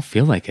slack, but I don't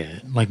feel like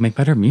it. Like, make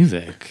better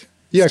music.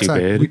 Yeah,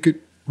 Stupid.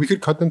 exactly. We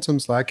could cut them some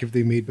slack if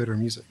they made better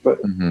music. But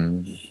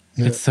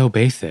It's so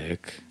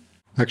basic.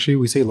 actually,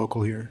 we say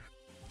local here.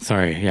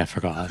 Sorry, yeah, I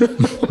forgot.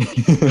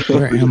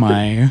 Where am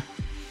I?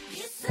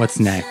 What's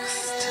next?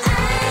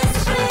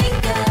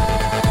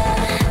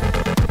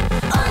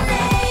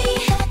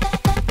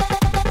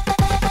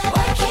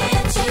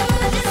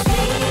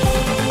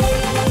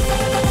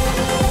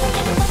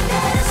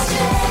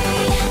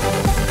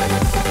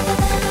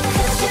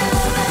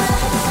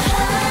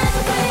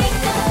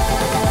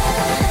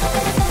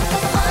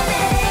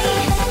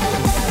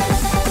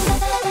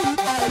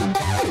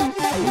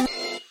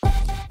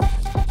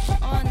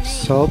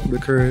 Salt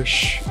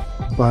Licorice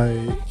by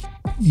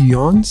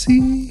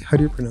Yonsei? How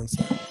do you pronounce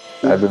that?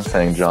 I've been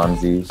saying John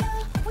Z.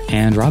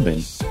 And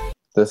Robin.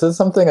 This is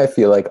something I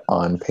feel like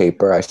on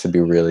paper I should be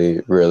really,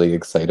 really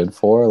excited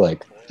for.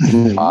 Like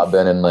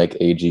Robin and like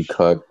A.G.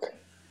 Cook.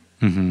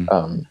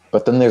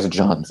 But then there's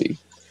John Z.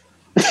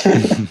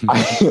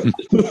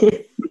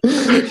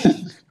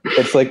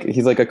 It's like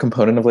he's like a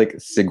component of like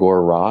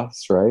Sigur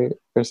Rós, right?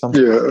 Or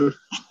something. Yeah.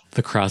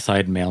 The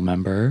cross-eyed male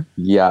member.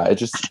 Yeah,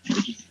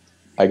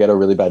 I get a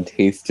really bad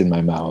taste in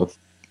my mouth.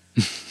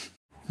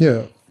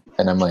 Yeah.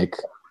 And I'm like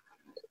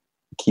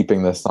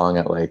keeping this song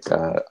at like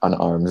an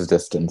arm's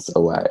distance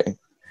away.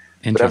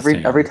 But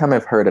every time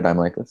I've heard it, I'm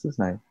like, this is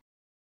nice.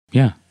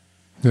 Yeah.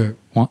 Yeah.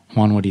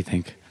 Juan, what do you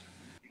think?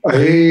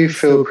 I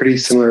feel pretty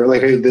similar.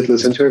 Like, I did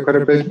listen to it quite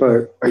a bit,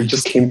 but I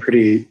just came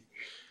pretty...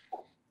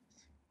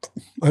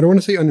 I don't want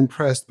to say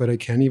unimpressed, but I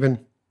can't even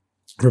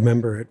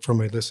remember it from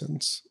my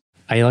listens.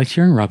 I liked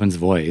hearing Robin's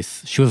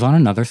voice. She was on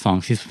another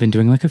song. She's been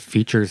doing like a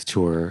features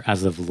tour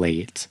as of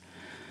late.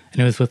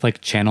 And it was with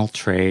like Channel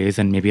Trays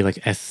and maybe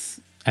like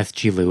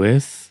S.G.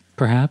 Lewis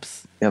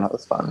perhaps. Yeah, that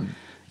was fun.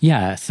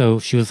 Yeah, so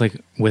she was like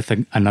with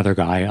another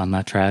guy on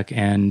that track.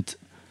 And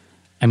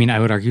I mean, I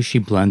would argue she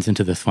blends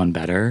into this one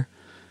better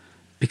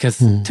because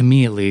to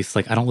me, at least,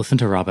 like I don't listen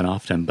to Robin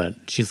often, but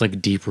she's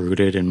like deep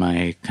rooted in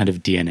my kind of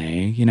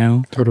DNA, you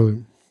know?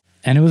 Totally.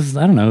 And it was,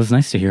 I don't know, it was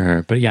nice to hear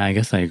her. But yeah, I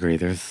guess I agree.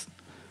 It's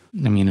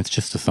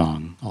just a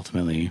song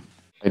ultimately.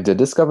 I did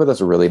discover this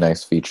really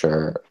nice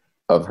feature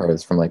of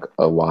hers from like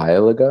a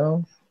while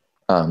ago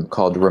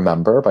called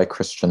Remember by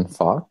Christian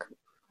Falk.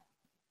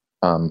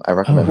 I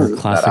recommend her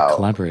classic that out.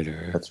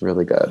 Collaborator. That's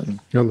really good.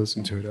 I'll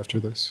listen to it after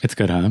this. It's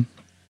good, huh?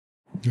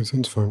 It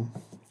sounds fun.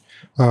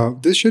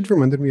 This shit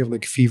reminded me of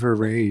like Fever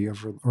Ray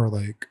or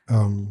like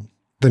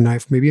The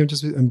Knife. Maybe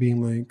I'm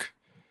being like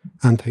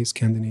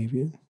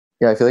anti-Scandinavian.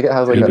 Yeah, I feel like it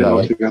has like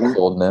a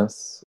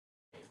coldness.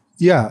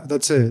 Yeah,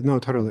 that's it. No,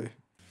 totally.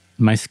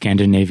 My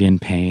Scandinavian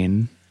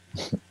pain.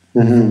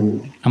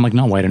 Mm-hmm. I'm like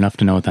not white enough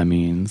to know what that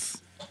means.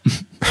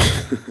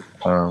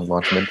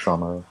 Watch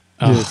Midsommar.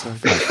 Oh, Yeah,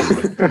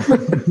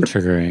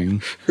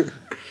 triggering.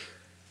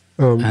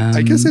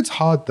 I guess it's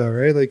hot though,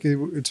 right? Like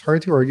it's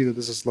hard to argue that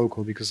this is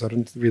local because I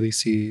don't really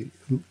see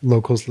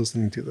locals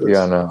listening to this.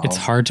 Yeah, no. It's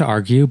hard to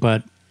argue,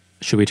 but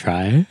should we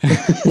try?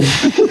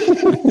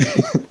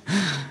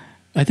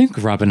 I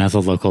think Robin has a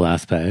local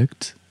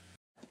aspect.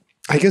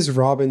 I guess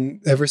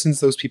Robin, ever since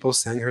those people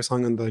sang her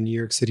song on the New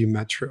York City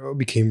Metro,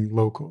 became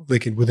local.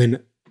 Like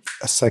within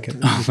a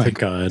second. Oh my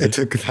God. It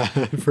took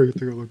that for it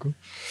to go local.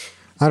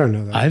 I don't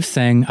know that. I've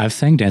sang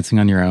Dancing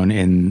on Your Own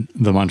in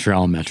the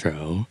Montreal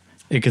Metro.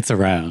 It gets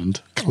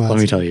around. Classic. Let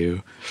me tell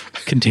you.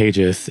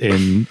 Contagious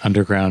in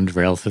underground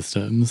rail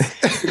systems.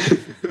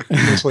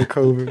 Much like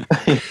COVID.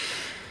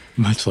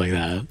 Much like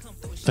that.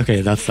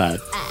 Okay, that's that.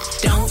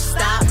 Don't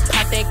stop,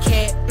 pop that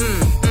cat,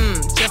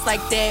 just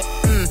like that,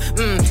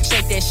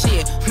 shake that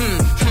shit,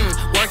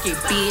 work it,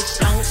 bitch.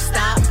 Don't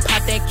stop,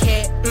 pop that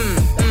cat,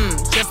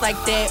 just like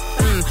that,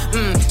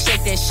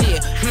 shake that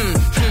shit,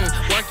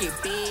 work it,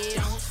 bitch.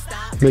 Don't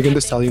stop. Megan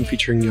Thee Stallion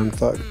featuring Young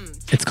Thug.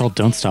 It's called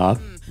Don't Stop.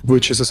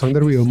 Which is a song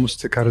that we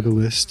almost took out of the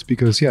list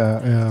because,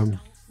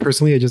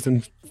 personally, I just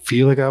didn't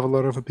feel like I have a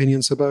lot of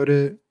opinions about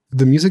it.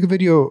 The music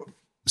video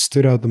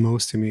stood out the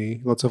most to me.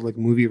 Lots of like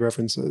movie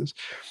references.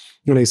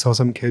 When I saw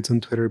some kids on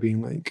Twitter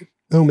being like,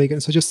 "Oh,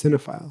 Megan's such a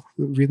cinephile."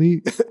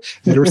 Really?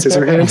 Edward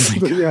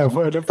Scissorhands? Yeah,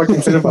 what a fucking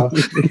cinephile.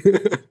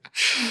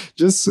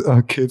 Just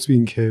kids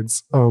being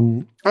kids. I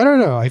don't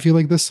know. I feel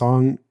like this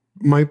song,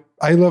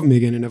 I love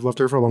Megan and I've loved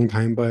her for a long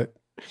time,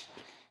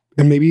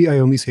 and maybe I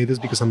only say this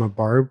because I'm a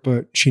barb,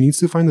 but she needs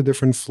to find a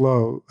different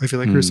flow. I feel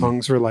like her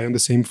songs rely on the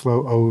same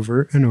flow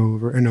over and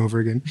over and over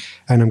again,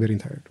 and I'm getting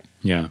tired.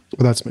 Yeah.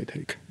 But that's my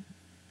take.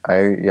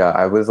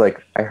 I was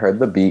like, I heard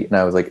the beat and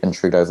I was like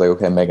intrigued. I was like,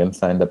 okay, Megan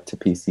signed up to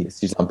PC.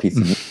 She's on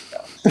PC.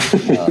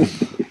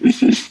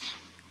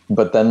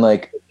 But then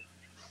like,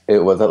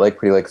 it was at like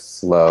pretty like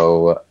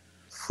slow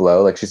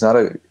flow. Like she's not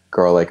a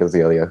girl like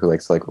Azalea who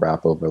likes to like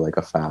rap over like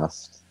a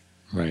fast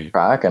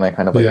track. And I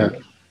kind of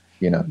like,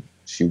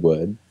 she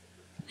would.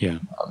 Yeah.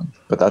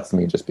 But that's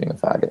me just being a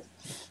faggot.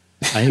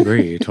 I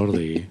agree,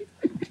 totally.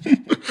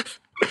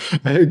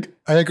 I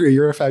agree,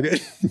 you're a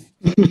faggot.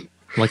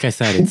 Like I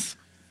said, it's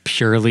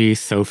purely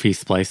Sophie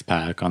Splice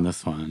Pack on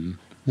this one.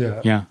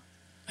 Yeah. Yeah.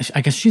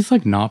 I guess she's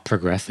like not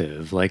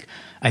progressive. Like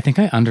I think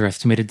I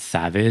underestimated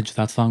Savage,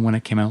 that song, when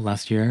it came out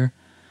last year.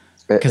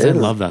 Because I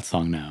love that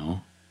song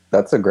now.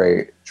 That's a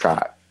great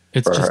track.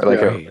 It's just her. Like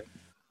great.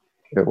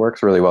 It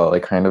works really well.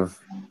 Like kind of,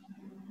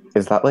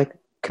 is that like,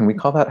 can we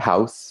call that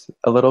house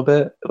a little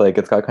bit? Like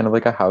it's got kind of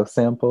like a house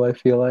sample, I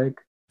feel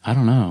like. I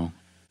don't know.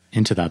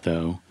 Into that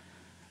though.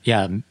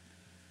 Yeah.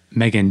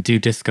 Megan, do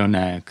disco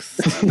next.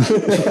 Don't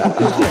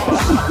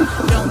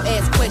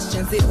ask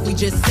questions if we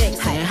just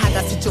sexting. I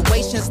got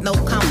situations, no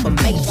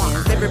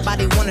confirmations.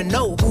 Everybody wanna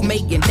know who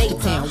making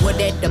dating. What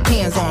that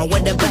depends on,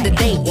 whatever the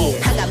date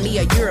is. I got me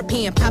a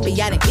European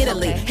poppy out in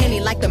Italy. And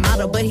he like the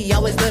model, but he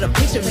always let her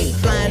picture me.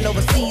 Flying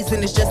overseas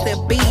and it's just their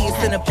bees.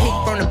 And a pic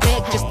from the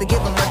back just to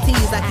give him a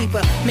tease. I keep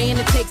a man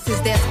in Texas,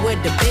 that's where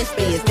the best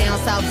is. Down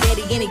south,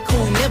 daddy, any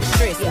cool, never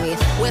stress me.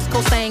 West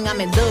Coast saying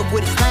I'm in love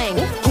with his slang.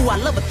 Who I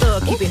love a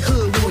thug, keep it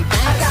hood when we bang.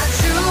 I got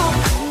you,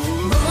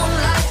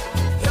 moonlight,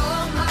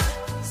 you're my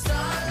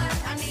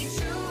starlight, I need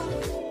you.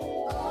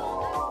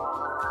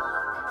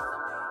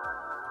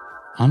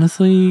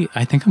 Honestly,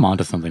 I think I'm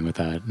onto something with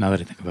that, now that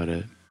I think about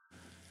it.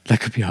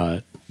 That could be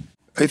hot.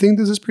 I think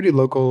this is pretty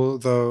local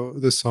though,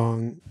 this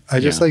song. I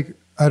just like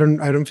I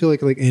don't feel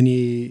like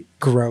any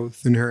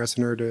growth in her as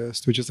an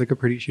artist, which is like a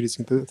pretty shitty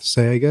thing to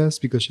say, I guess,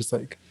 because she's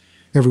like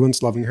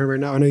everyone's loving her right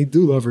now. And I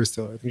do love her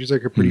still. I think she's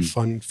like a pretty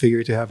fun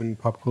figure to have in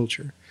pop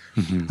culture.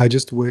 I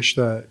just wish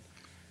that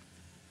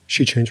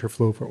she changed her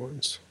flow for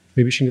once.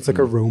 Maybe she needs like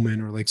a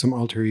Roman or like some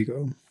alter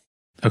ego.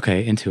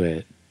 Okay, into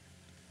it.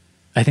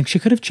 I think she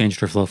could have changed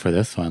her flow for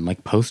this one.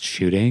 Like post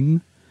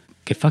shooting,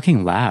 get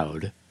fucking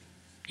loud.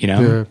 You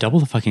know, double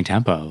the fucking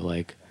tempo.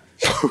 Like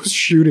post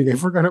shooting, I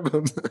forgot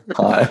about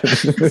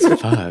that.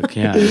 Fuck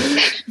yeah.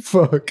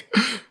 Fuck.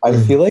 I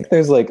feel like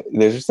there's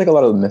just like a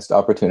lot of missed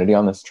opportunity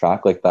on this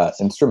track. Like that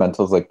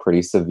instrumental is like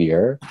pretty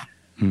severe,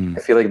 I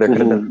feel like there could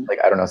have been like,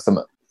 I don't know, some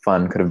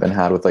fun could have been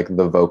had with like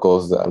the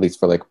vocals, at least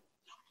for like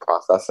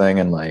processing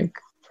and like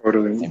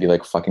maybe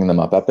like fucking them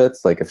up a bit.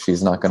 Like if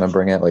she's not gonna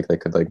bring it, like they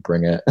could like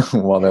bring it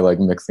while they're like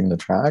mixing the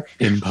track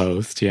in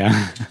post.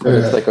 Yeah.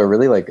 It's like a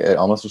really like, it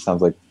almost just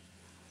sounds like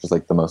just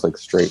like the most like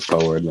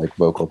straightforward like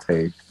vocal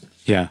take.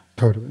 Yeah,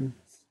 totally.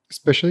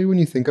 Especially when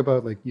you think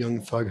about like Young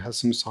Thug has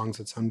some songs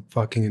that sound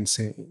fucking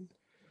insane.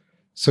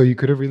 So you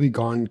could have really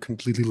gone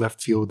completely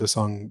left field with the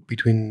song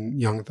between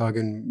Young Thug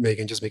and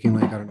Megan, just making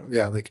like, I don't know,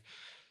 yeah, like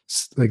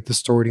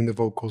distorting the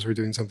vocals or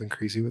doing something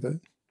crazy with it.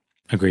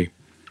 Agree.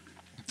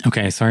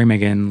 Okay, sorry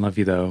Megan, love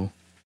you though.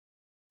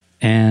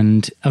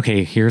 And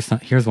okay, here's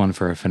one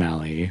for a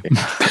finale.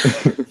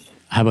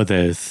 How about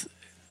this?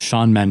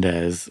 Shawn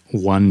Mendes,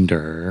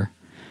 Wonder.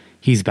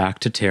 He's back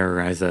to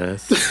terrorize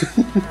us.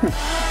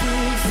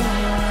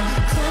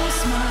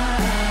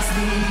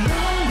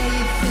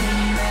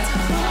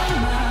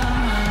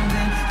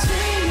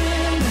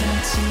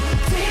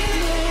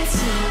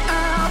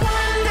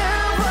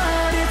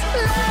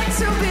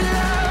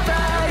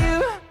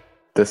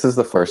 This is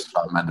the first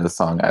Shawn Mendes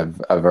song I've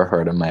ever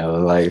heard in my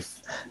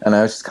life. And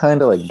I was just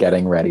kind of like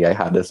getting ready. I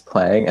had this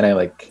playing and I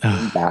like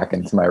came back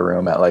into my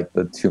room at like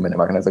the 2-minute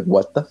mark and I was like,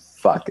 what the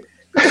fuck?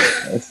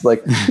 It's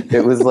like,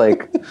 it was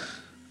like,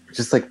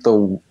 just like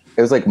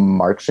it was like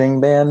marching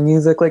band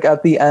music, like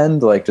at the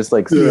end, like just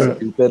like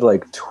stupid,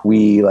 like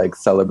twee, like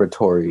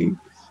celebratory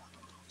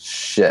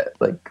shit.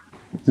 Like,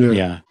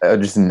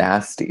 just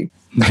nasty.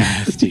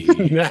 Nasty.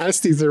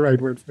 Nasty is the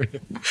right word for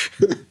it.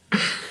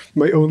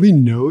 My only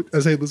note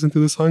as I listened to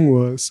the song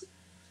was,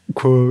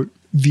 quote,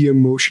 the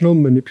emotional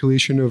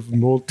manipulation of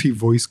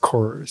multi-voice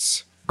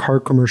chorus, car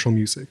commercial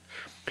music.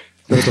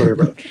 That's what I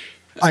wrote.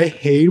 I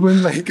hate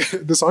when like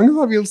the song is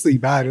obviously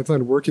bad. It's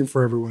not working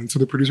for everyone. So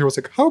the producer was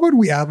like, how about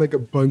we add like a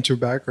bunch of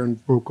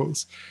background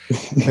vocals?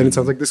 And it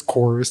sounds like this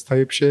chorus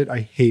type shit. I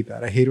hate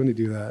that. I hate when they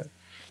do that.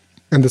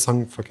 And the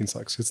song fucking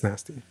sucks. It's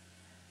nasty.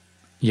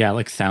 Yeah,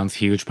 like sounds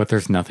huge, but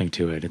there's nothing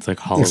to it. It's like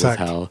hollow as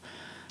hell.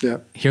 Yeah.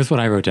 Here's what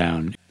I wrote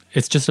down.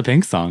 It's just a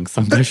Pink song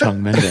sung by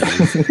Shawn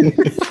Mendes.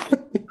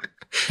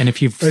 And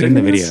if you've seen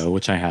the video,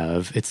 which I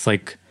have, it's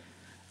like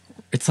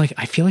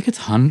I feel like it's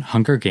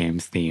Hunger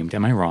Games themed.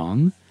 Am I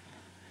wrong?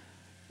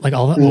 Like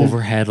all the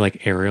overhead,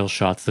 like aerial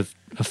shots of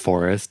a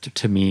forest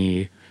to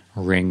me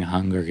ring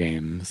Hunger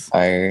Games.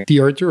 The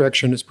art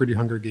direction is pretty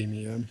Hunger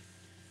Gamey.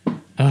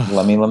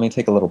 Let me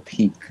take a little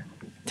peek.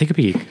 Take a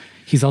peek.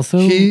 He's also,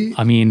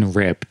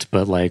 ripped,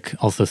 but like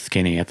also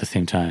skinny at the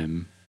same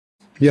time.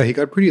 Yeah, he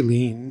got pretty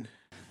lean.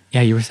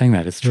 Yeah, you were saying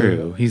that. It's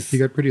true. He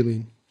got pretty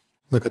lean.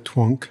 Like a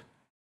twunk.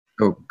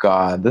 Oh,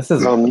 God. This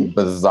is a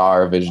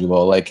bizarre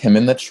visual. Like him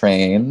in the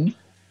train.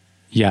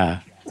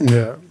 Yeah.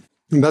 Yeah.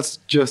 And that's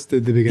just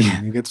at the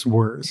beginning. It gets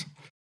worse.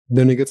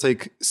 Then it gets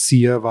like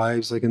Sia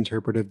vibes, like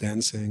interpretive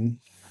dancing.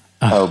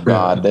 Oh,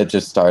 God. That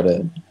just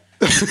started.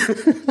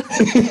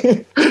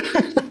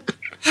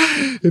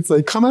 It's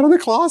like, come out of the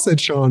closet,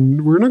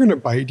 Shawn. We're not going to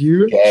bite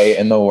you. Gay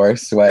in the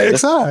worst way.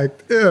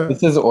 Exact. Yeah.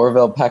 This is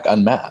Orville Peck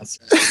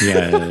unmasked.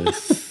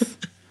 Yes.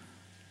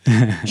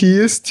 He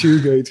is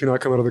too gay to not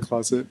come out of the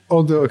closet.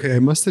 Although, okay, I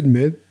must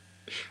admit,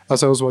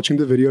 as I was watching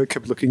the video, I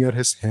kept looking at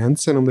his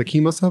hands and I'm like,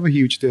 he must have a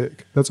huge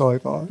dick. That's all I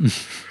thought.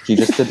 He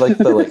just did like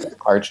the like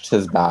arched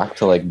his back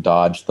to like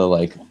dodge the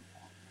like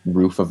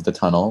roof of the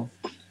tunnel.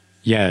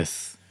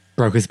 Yes.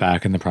 Broke his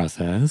back in the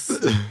process.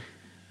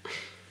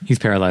 He's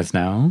paralyzed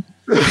now.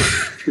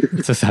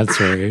 It's a sad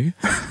story.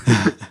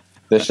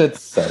 This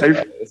shit's so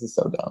this is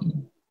so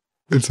dumb.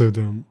 It's so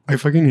dumb. I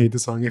fucking hate the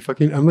song.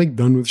 I'm like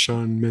done with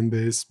Shawn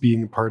Mendes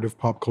being part of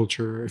pop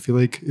culture. I feel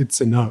like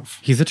it's enough.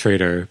 He's a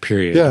traitor,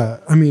 period. Yeah.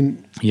 I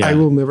mean, I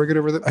will never get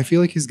over that. I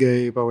feel like he's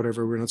gay, but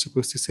whatever. We're not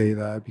supposed to say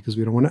that because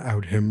we don't want to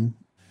out him.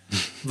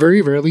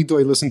 Very rarely do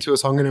I listen to a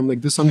song and I'm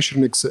like, this song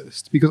shouldn't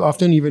exist. Because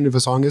often, even if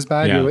a song is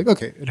bad, you're like,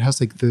 okay, it has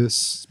like this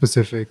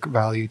specific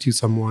value to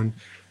someone.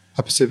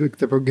 A specific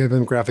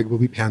demographic will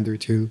be pandered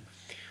to.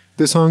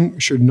 This song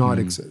should not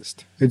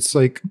exist. It's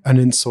like an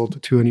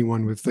insult to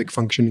anyone with like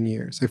functioning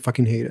ears. I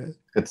fucking hate it.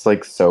 It's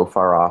like so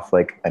far off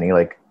like any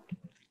like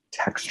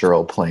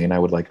textural plane I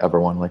would like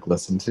ever want to like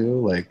listen to.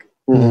 Like,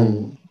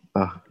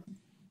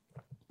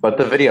 but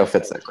the video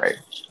fits it great.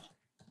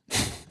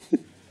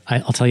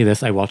 I'll tell you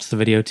this. I watched the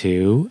video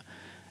too.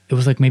 It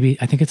was like maybe,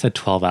 I think it said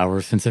 12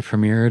 hours since it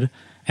premiered.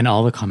 And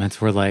all the comments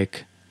were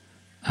like,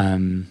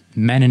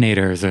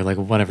 Mennonators or like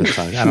whatever the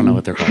fuck. I don't know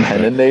what they're called.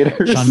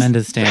 Mennonators? Shawn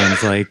Mendes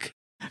stands like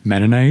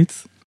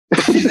Mennonites.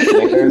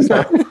 Mennonators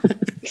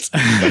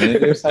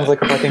sounds like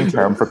a fucking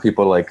term for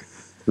people like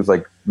whose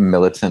like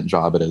militant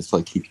job it is to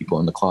like keep people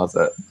in the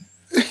closet.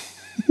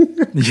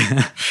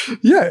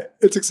 Yeah,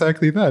 it's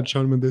exactly that.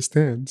 Shawn Mendes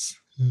stands.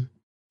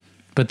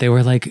 But they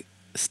were like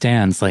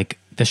stands like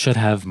this should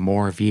have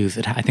more views.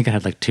 I think it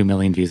had like 2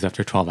 million views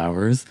after 12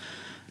 hours.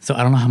 So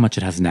I don't know how much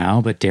it has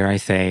now, but dare I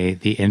say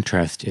the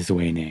interest is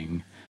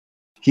waning.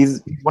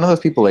 He's one of those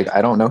people, like,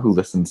 I don't know who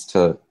listens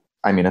to,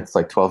 I mean, it's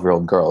like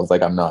 12-year-old girls.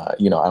 Like, I'm not,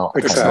 I don't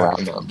hang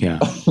around them. Yeah.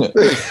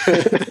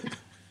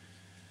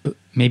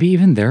 Maybe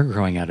even they're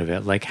growing out of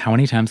it. Like, how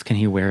many times can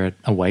he wear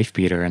a wife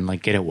beater and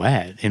like get it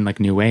wet in like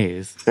new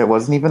ways? It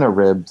wasn't even a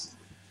ribbed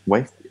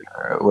wife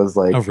beater. It was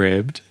like a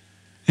ribbed.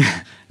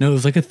 No, it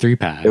was like a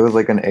 3-pack. It was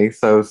like an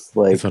ASOS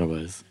like That's what it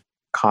was.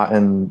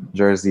 Cotton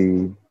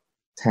jersey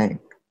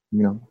tank.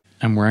 You know.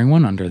 I'm wearing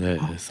one under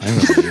this. I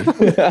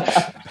relate.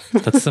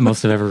 That's the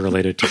most I've ever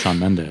related to Shawn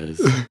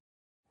Mendes.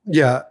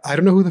 Yeah, I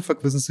don't know who the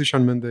fuck listens to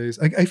Shawn Mendes.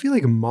 I feel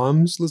like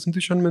moms listen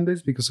to Shawn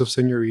Mendes because of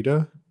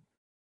Senorita.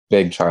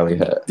 Big Charlie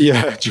hit.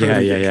 Yeah,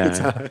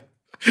 yeah.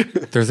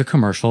 There's a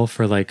commercial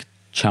for like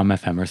Chum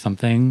FM or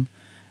something,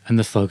 and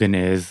the slogan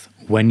is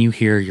 "When you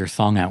hear your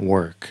song at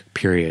work."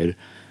 Period.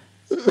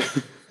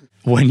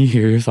 When you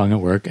hear your song at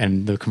work,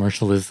 and the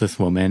commercial is this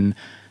woman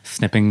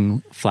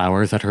snipping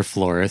flowers at her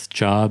florist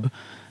job,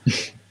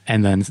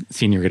 and then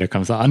Senorita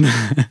comes on.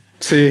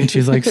 See, and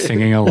she's like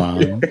singing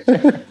along,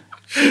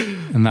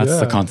 and that's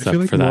the concept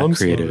like for that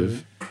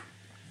creative.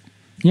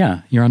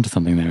 Yeah, you're onto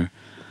something there.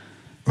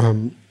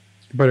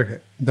 But okay,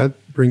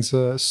 that brings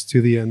us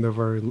to the end of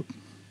our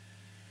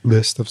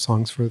list of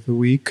songs for the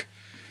week.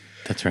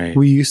 That's right.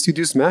 We used to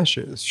do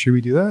smashes. Should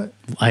we do that?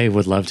 I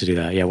would love to do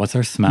that. Yeah, what's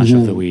our smash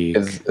of the week?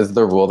 Is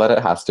the rule that it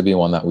has to be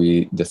one that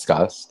we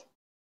discussed?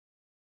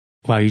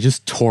 Wow, you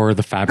just tore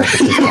the fabric of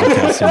this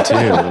podcast in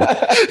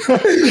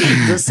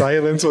two. The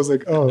silence was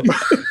like, oh.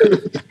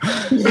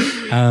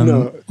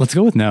 No. Let's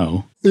go with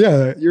no.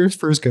 Yeah, you're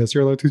first guest.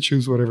 You're allowed to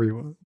choose whatever you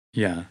want.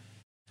 Yeah.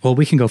 Well,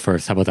 we can go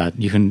first. How about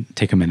that? You can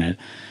take a minute.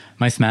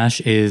 My smash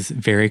is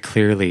very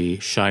clearly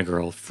Shy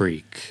Girl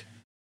Freak.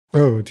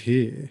 Oh,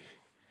 gee.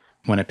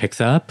 When it picks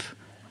up,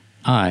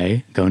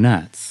 I go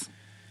nuts.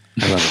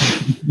 I love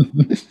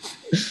it.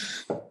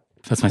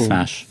 That's my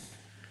smash.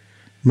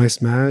 My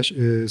smash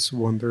is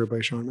Wonder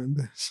by Shawn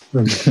Mendes.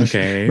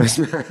 Okay.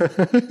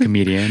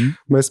 Comedian.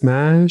 My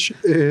smash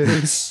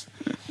is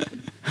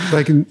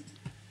like,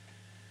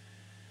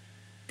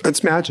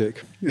 it's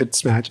magic.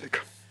 It's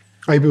magic.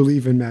 I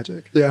believe in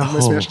magic. Yeah, my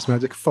smash is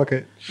magic. Fuck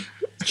it.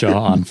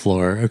 Jaw on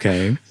floor.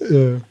 Okay.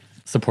 Yeah.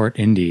 Support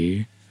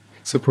indie.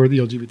 Support the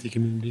LGBT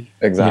community.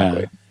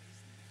 Exactly. Yeah.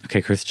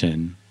 Okay,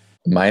 Christian.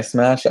 My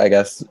smash, I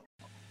guess,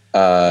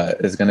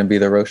 is going to be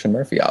the Roshan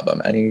Murphy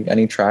album.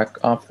 Any track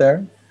off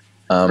there?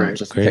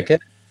 Just pick it,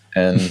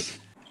 and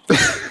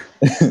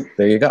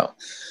there you go.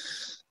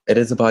 It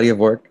is a body of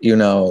work. You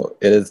know,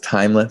 it is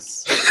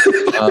timeless.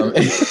 I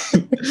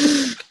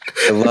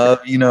love,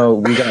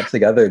 we got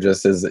together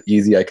just as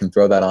easy. I can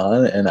throw that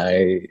on, and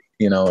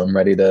I'm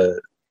ready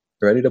to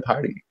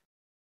party.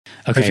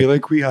 Okay. I feel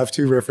like we have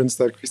to reference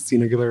that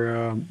Christina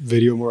Aguilera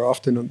video more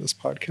often on this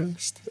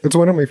podcast. It's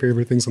one of my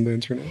favorite things on the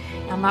internet.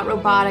 I'm not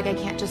robotic. I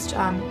can't just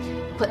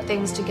put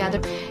things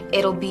together.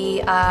 It'll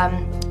be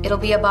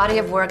a body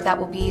of work that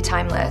will be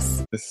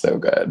timeless. It's so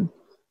good.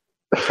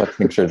 I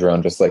think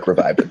Sharon just like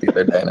revived it the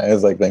other day, and I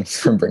was like, thanks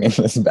for bringing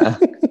this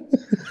back.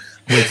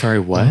 Wait, sorry,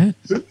 what?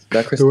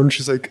 The one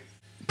she's like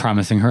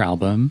promising her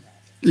album.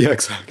 Yeah,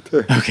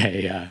 exactly.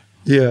 Okay, yeah.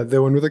 Yeah,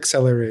 the one with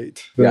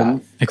Accelerate. Yeah,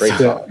 great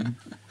song.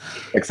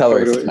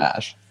 Accelerate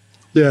smash.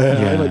 Yeah,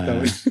 I like that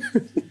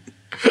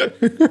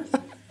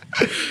one.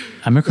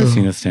 I'm a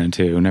Christina stan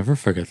too. Never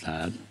forget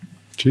that.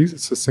 Jeez,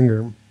 it's a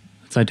singer.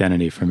 It's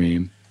identity for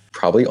me.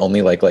 Probably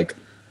only like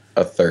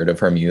a third of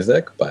her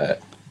music,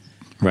 but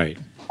right.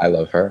 I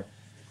love her.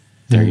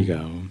 There you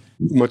go.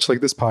 Much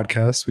like this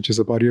podcast, which is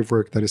a body of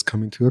work that is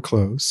coming to a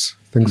close.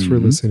 Thanks for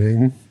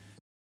listening.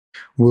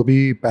 We'll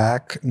be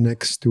back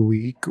next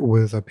week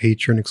with a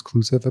Patreon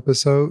exclusive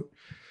episode.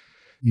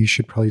 You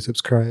should probably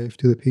subscribe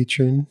to the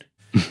Patreon.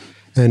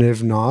 And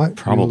if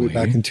not, we'll be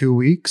back in 2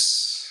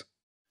 weeks.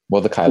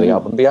 Will the Kylie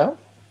album be out?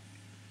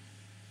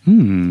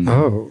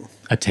 Oh.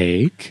 A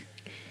take?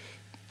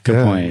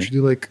 Good point. We should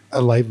do like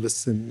a live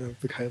listen of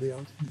the Kylie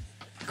album.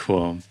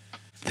 Cool.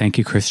 Thank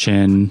you,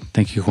 Christian.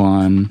 Thank you,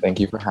 Juan.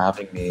 Thank you for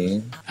having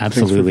me.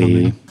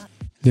 Absolutely.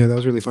 Yeah, that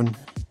was really fun.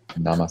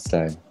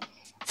 Namaste.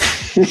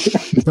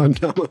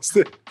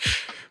 Namaste.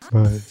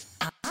 Bye.